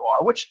game as you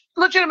are, which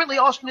legitimately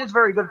Austin is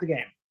very good at the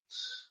game.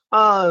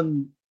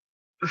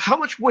 How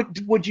much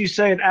would you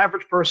say an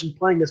average person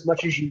playing as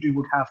much as you do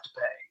would have to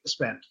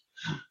spend?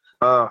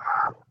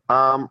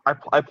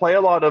 I play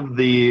a lot of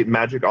the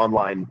Magic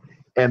Online.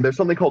 And there's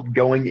something called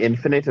Going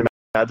Infinite in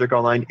Magic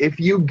Online. If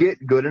you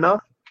get good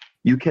enough,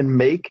 you can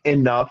make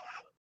enough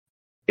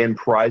in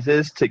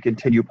prizes to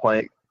continue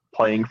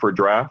playing for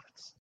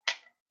drafts.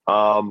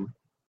 I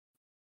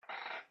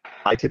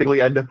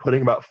typically end up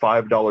putting about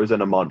 $5 in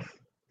a month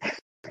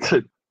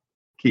to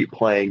keep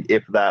playing,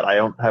 if that. I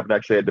haven't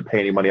actually had to pay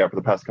any money out for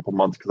the past couple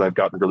months because I've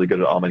gotten really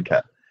good at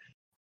Amonkhet.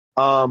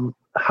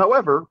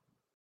 However,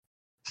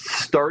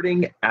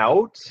 starting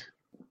out,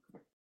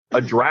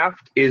 a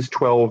draft is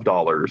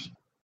 $12.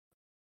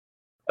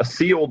 A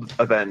sealed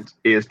event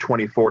is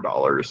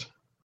 $24.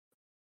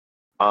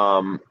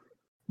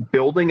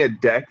 Building a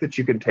deck that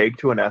you can take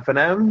to an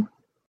FNM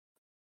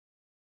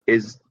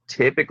is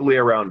typically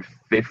around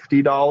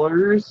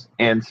 $50,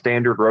 and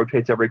standard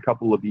rotates every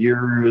couple of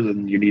years,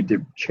 and you need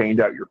to change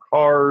out your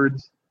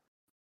cards.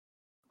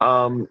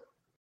 So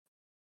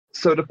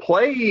to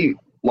play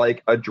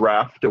like a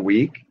draft a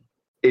week,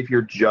 if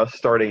you're just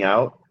starting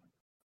out,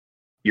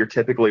 you're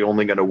typically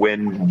only going to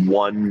win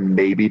one,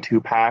 maybe two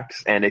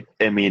packs, and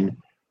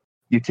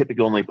you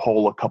typically only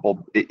pull a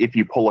couple. If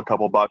you pull a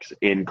couple bucks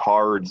in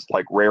cards,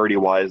 like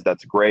rarity-wise,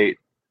 that's great.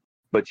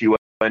 But you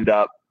end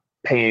up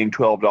paying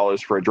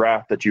 $12 for a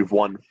draft that you've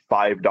won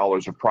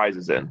 $5 of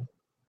prizes in.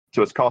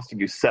 So it's costing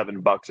you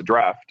 $7 a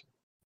draft.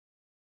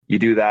 You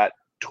do that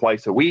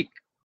twice a week,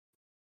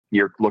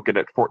 you're looking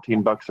at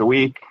 $14 a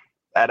week.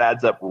 That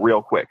adds up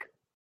real quick.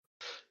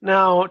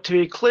 Now, to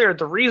be clear,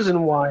 the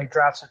reason why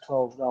drafts are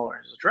 $12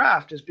 a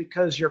draft is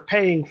because you're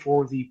paying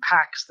for the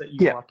packs that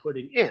you are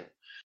putting in.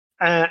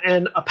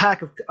 And a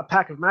pack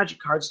of Magic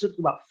cards took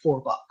about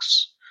 $4.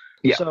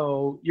 Yeah.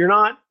 So you're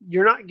not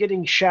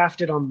getting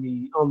shafted on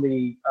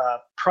the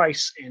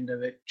price end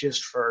of it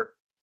just for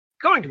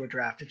going to a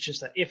draft. It's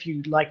just that if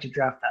you like to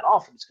draft that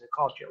often, it's going to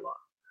cost you a lot.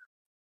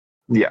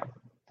 Yeah,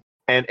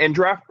 and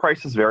draft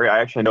prices vary. I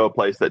actually know a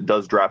place that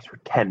does drafts for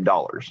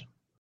 $10.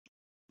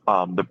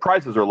 The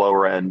prices are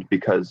lower end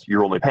because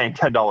you're only paying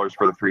 $10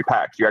 for the 3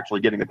 packs. You're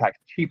actually getting the packs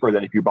cheaper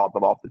than if you bought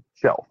them off the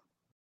shelf.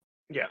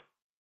 Yeah.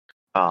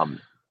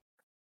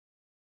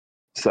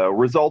 So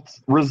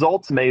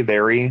results may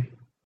vary,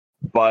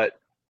 but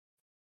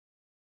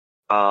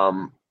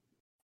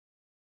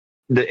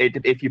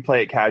if you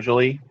play it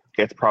casually,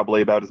 it's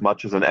probably about as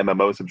much as an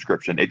MMO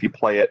subscription. If you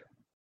play it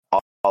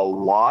a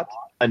lot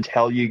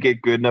until you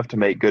get good enough to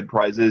make good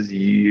prizes,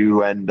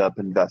 you end up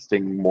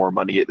investing more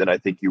money than I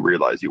think you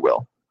realize you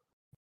will.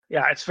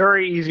 Yeah, it's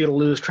very easy to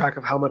lose track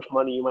of how much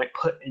money you might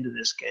put into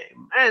this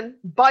game. And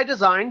by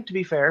design, to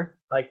be fair,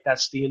 like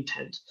that's the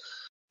intent.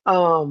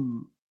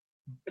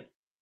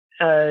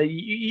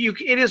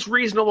 It is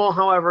reasonable,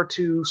 however,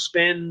 to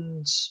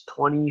spend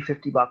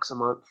 $20-$50 a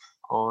month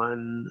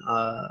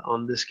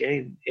on this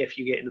game if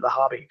you get into the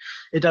hobby.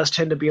 It does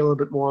tend to be a little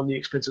bit more on the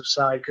expensive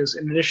side because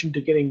in addition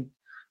to getting,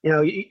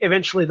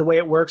 eventually the way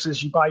it works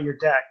is you buy your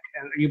deck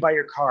and you buy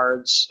your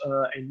cards,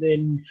 and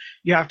then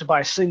you have to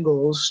buy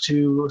singles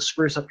to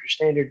spruce up your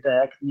standard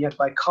deck. And you have to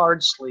buy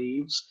card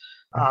sleeves.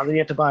 Then you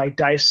have to buy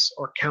dice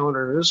or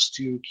counters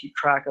to keep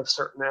track of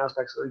certain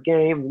aspects of the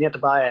game. And you have to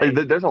buy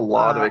there's a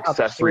lot of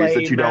accessories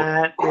that you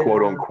don't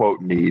quote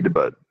unquote need,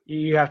 but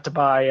you have to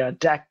buy a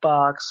deck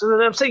box.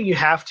 And I'm saying you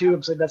have to.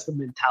 I'm saying that's the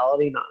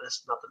mentality, not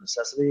the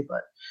necessity.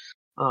 But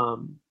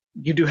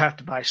you do have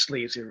to buy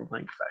sleeves if you're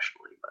playing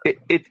professionally. But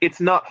it's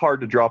not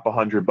hard to drop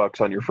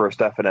 $100 on your first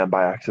FNM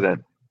by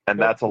accident, and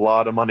that's a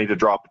lot of money to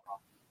drop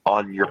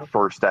on your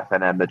first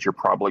FNM that you're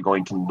probably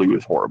going to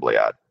lose horribly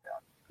at.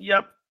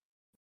 Yep.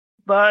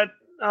 But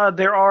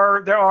there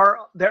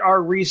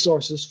are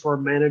resources for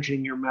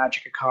managing your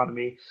Magic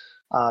economy.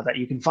 that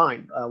you can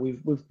find. We've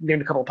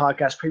named a couple of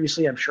podcasts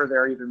previously. I'm sure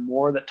there are even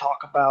more that talk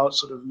about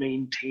sort of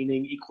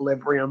maintaining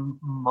equilibrium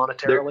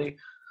monetarily.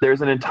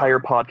 There's an entire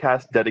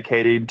podcast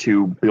dedicated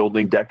to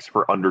building decks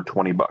for under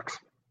 $20.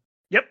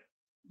 Yep.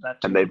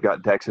 And they've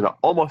got decks in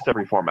almost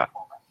every format.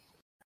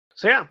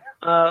 So yeah,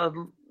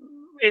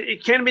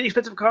 it can be an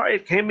expensive card.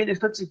 It can be an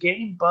expensive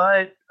game,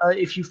 but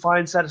if you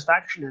find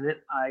satisfaction in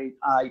it, I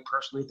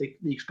personally think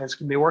the expense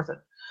can be worth it.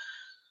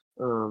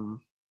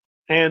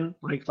 And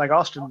like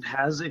Austin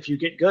has, if you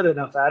get good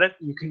enough at it,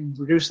 you can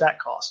reduce that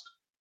cost.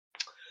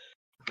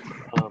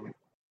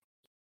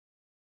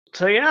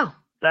 So yeah,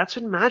 that's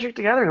been Magic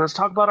the Gathering. Let's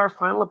talk about our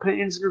final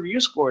opinions and review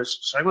scores.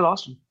 Starting with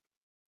Austin.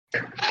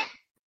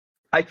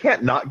 I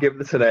can't not give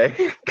this an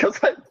A because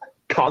I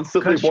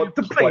constantly want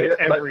to play it.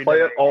 And I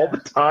play it all the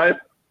time.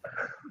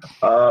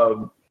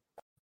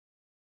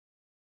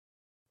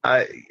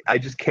 I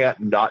just can't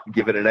not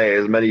give it an A.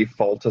 As many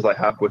faults as I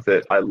have with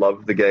it, I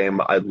love the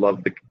game. I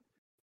love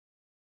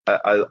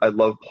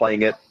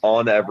playing it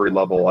on every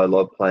level. I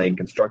love playing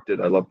constructed.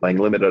 I love playing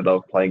limited. I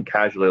love playing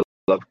casually. I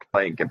love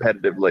playing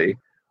competitively.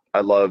 I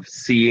love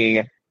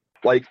seeing,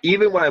 like,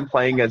 even when I'm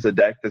playing as a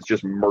deck that's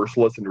just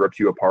merciless and rips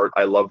you apart,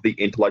 I love the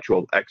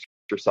intellectual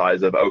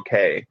exercise of,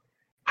 okay,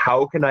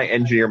 how can I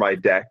engineer my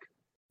deck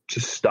to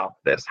stop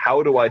this?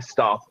 How do I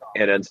stop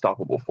an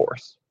unstoppable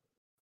force?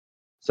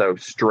 So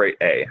straight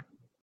A.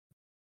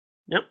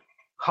 Yep.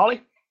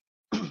 Holly?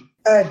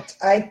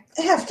 I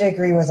have to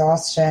agree with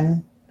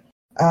Austin.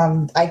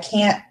 I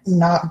can't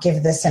not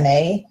give this an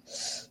A.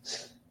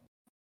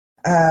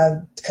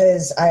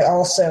 Because I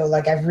also,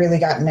 I've really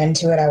gotten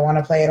into it. I want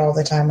to play it all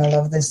the time. I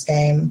love this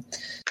game.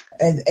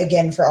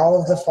 Again, for all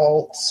of the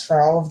faults,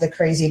 for all of the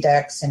crazy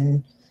decks,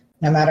 and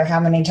no matter how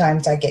many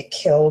times I get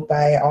killed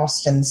by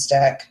Austin's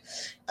deck,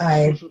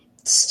 I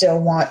still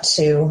want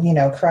to,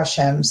 crush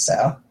him.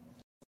 So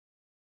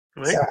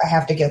I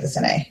have to give this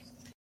an A.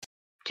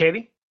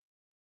 Katie?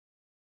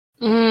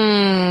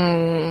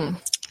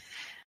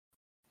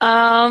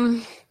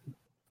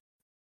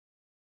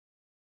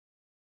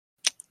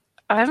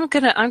 I'm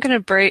gonna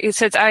break,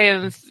 since I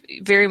am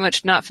very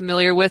much not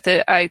familiar with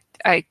it. I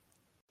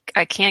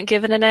can't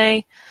give it an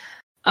A.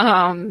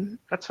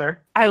 That's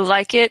fair. I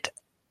like it.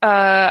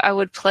 I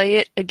would play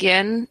it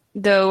again,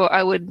 though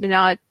I would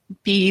not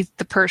be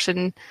the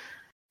person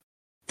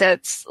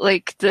that's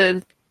like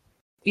the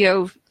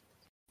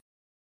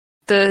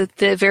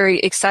very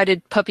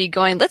excited puppy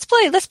going, let's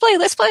play.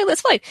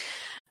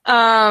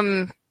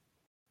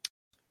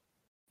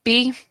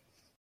 B.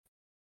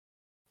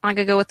 I'm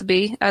gonna go with the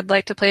B. I'd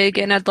like to play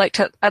again. I'd like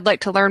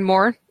to learn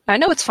more. I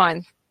know it's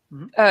fine.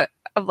 Mm-hmm.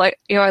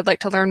 I'd like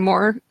to learn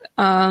more.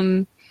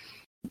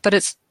 But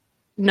it's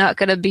not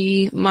gonna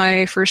be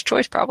my first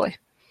choice, probably.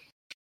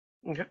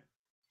 Okay.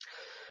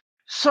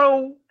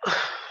 So,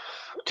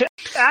 to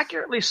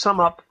accurately sum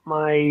up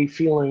my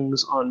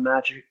feelings on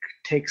Magic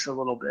takes a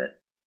little bit.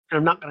 And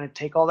I'm not going to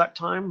take all that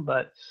time,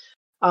 but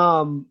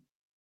while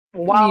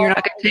you're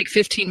not going to take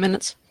 15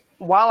 minutes.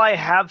 While I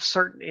have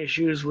certain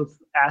issues with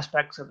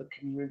aspects of the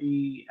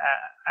community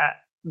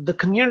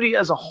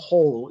as a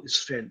whole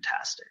is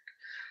fantastic.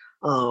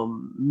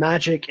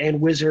 Magic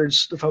and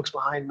Wizards, the folks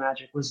behind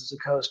Magic, Wizards of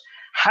the Coast,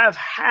 have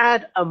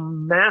had a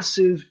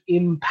massive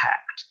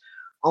impact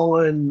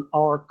on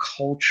our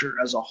culture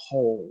as a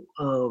whole.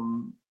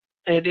 And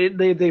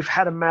they've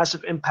had a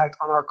massive impact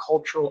on our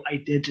cultural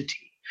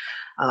identity.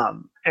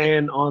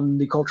 And on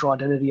the cultural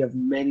identity of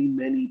many,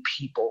 many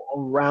people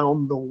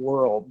around the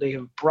world. They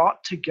have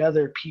brought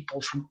together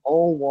people from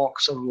all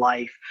walks of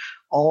life,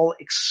 all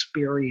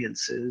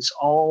experiences,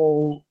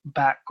 all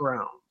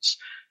backgrounds,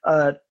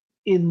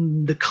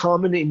 in the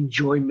common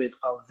enjoyment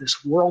of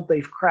this world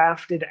they've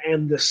crafted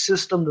and the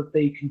system that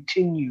they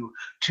continue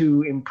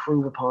to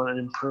improve upon and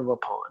improve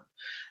upon.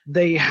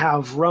 They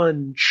have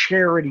run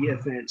charity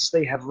events.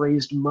 They have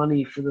raised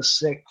money for the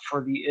sick,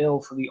 for the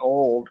ill, for the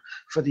old,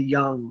 for the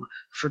young,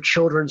 for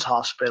children's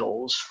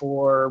hospitals,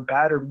 for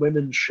battered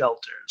women's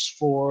shelters,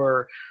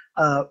 for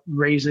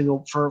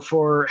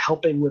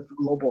helping with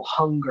global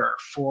hunger,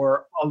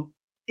 for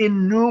a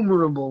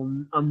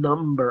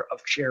number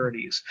of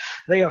charities.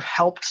 They have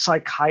helped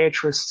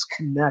psychiatrists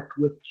connect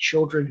with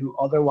children who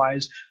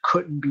otherwise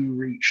couldn't be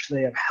reached.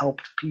 They have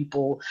helped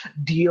people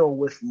deal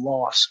with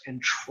loss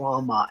and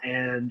trauma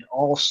and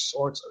all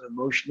sorts of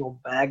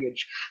emotional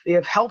baggage. They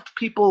have helped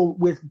people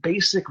with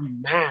basic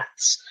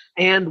maths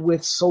and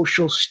with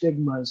social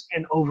stigmas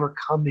and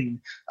overcoming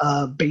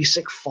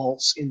basic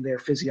faults in their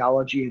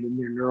physiology and in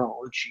their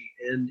neurology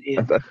and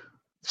in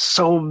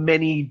so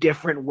many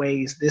different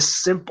ways. This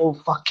simple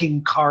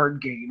fucking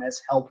card game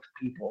has helped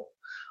people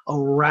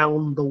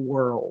around the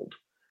world.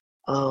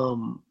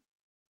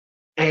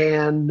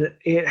 And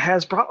it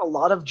has brought a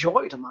lot of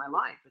joy to my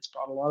life. It's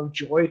brought a lot of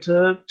joy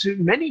to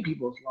many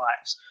people's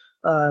lives.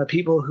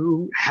 People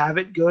who have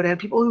it good and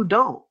people who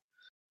don't.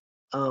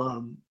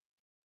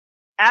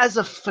 As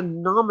a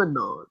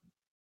phenomenon,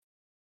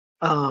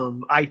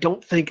 I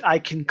don't think I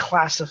can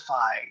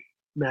classify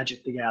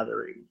Magic the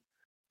Gathering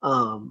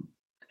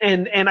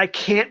and I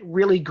can't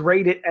really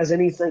grade it as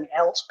anything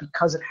else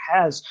because it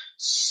has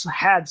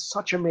had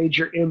such a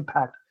major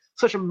impact,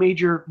 such a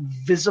major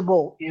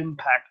visible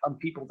impact on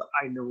people that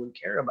I know and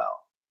care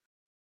about.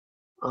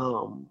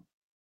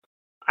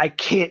 I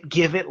can't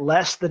give it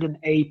less than an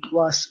A+.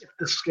 If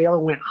the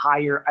scale went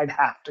higher, I'd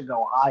have to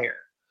go higher.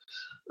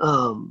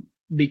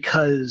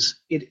 Because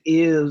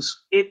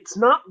it's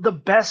not the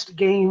best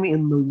game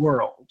in the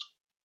world,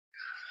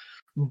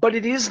 but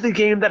it is the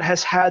game that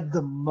has had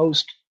the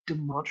most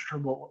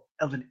demonstrable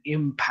of an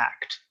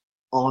impact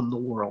on the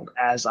world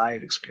as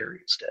I've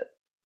experienced it.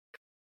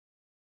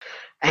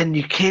 And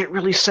you can't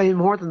really say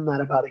more than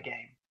that about a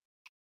game.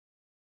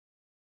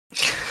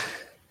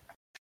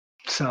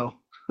 So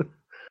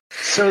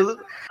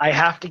I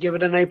have to give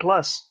it an A+.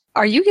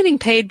 Are you getting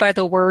paid by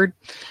the word?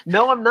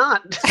 No, I'm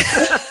not.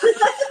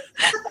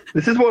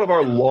 This is one of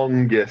our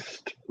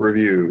longest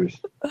reviews.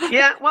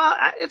 Yeah, well,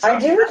 I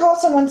do recall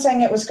someone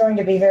saying it was going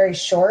to be very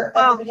short.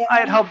 Well, I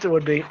had hoped it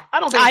would be. I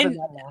don't think it's been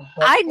that long.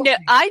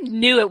 I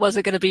knew it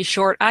wasn't going to be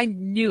short. I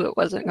knew it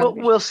wasn't going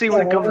to be. We'll see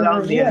when it comes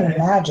out in the edit.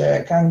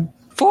 Magic.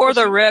 For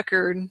the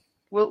record,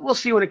 we'll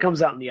see when it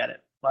comes out in the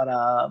edit. But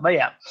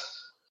yeah.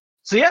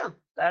 So yeah,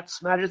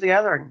 that's Magic the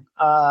Gathering,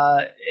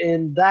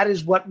 and that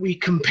is what we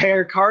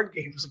compare card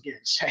games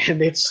against,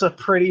 and it's a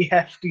pretty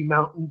hefty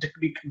mountain to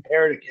be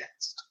compared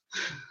against.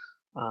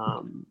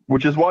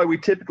 Which is why we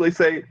typically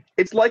say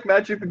it's like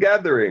Magic the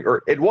Gathering,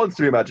 or it wants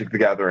to be Magic the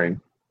Gathering.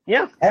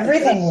 Yeah.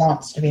 Everything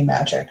wants to be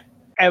Magic.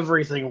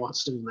 Everything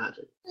wants to be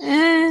Magic.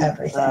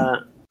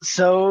 Everything.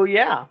 So,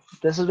 yeah,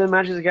 this has been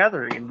Magic the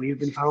Gathering, and we've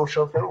been Final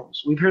Show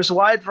Films. We produce a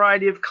wide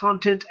variety of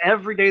content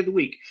every day of the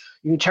week.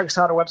 You can check us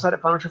out on our website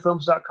at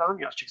finalshowfilms.com. You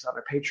can also check us out on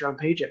our Patreon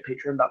page at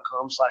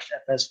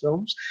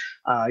patreon.com/fsfilms.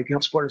 You can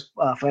help support us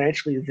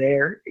financially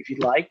there if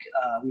you'd like.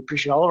 We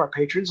appreciate all of our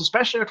patrons,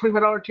 especially our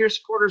 $25 tier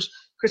supporters,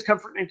 Chris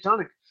Comfort and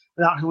Tonic,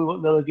 without whom we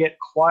wouldn't be able to get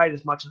quite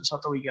as much of the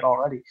stuff that we get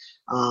already.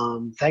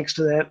 Thanks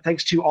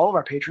to all of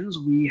our patrons,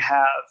 we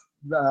have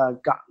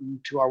gotten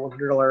to our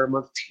 $100 a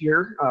month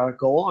tier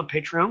goal on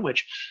Patreon,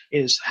 which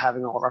is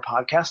having all of our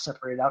podcasts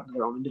separated out into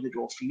their own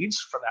individual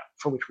feeds,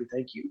 for which we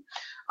thank you.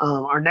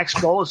 Our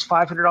next goal is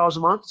 $500 a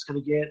month. It's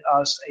going to get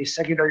us a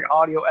secondary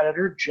audio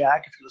editor.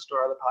 Jack, if you listen to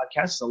our other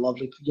podcasts, is a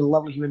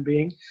lovely human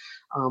being.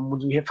 When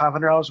we hit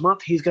 $500 a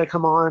month, he's going to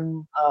come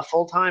on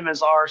full-time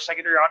as our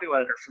secondary audio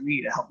editor for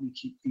me to help me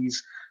keep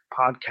these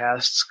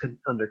podcasts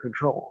under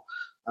control.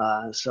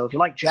 So if you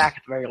like Jack,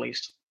 at the very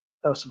least,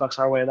 throw some bucks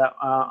our way that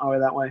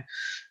way.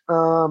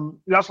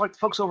 We also like the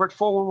folks over at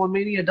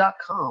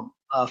 411mania.com.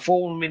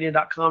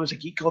 411mania.com is a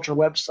geek culture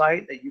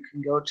website that you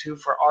can go to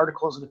for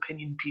articles and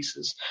opinion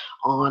pieces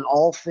on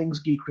all things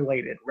geek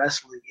related: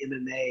 wrestling,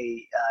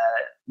 MMA,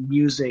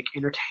 music,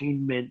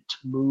 entertainment,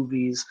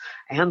 movies,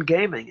 and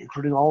gaming,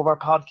 including all of our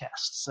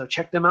podcasts. So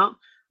check them out.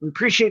 We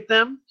appreciate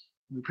them.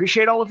 We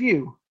appreciate all of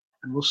you,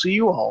 and we'll see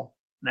you all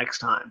next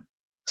time.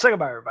 Say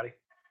goodbye, everybody.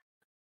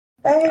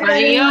 Bye.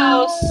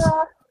 adios.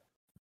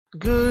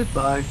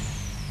 Goodbye.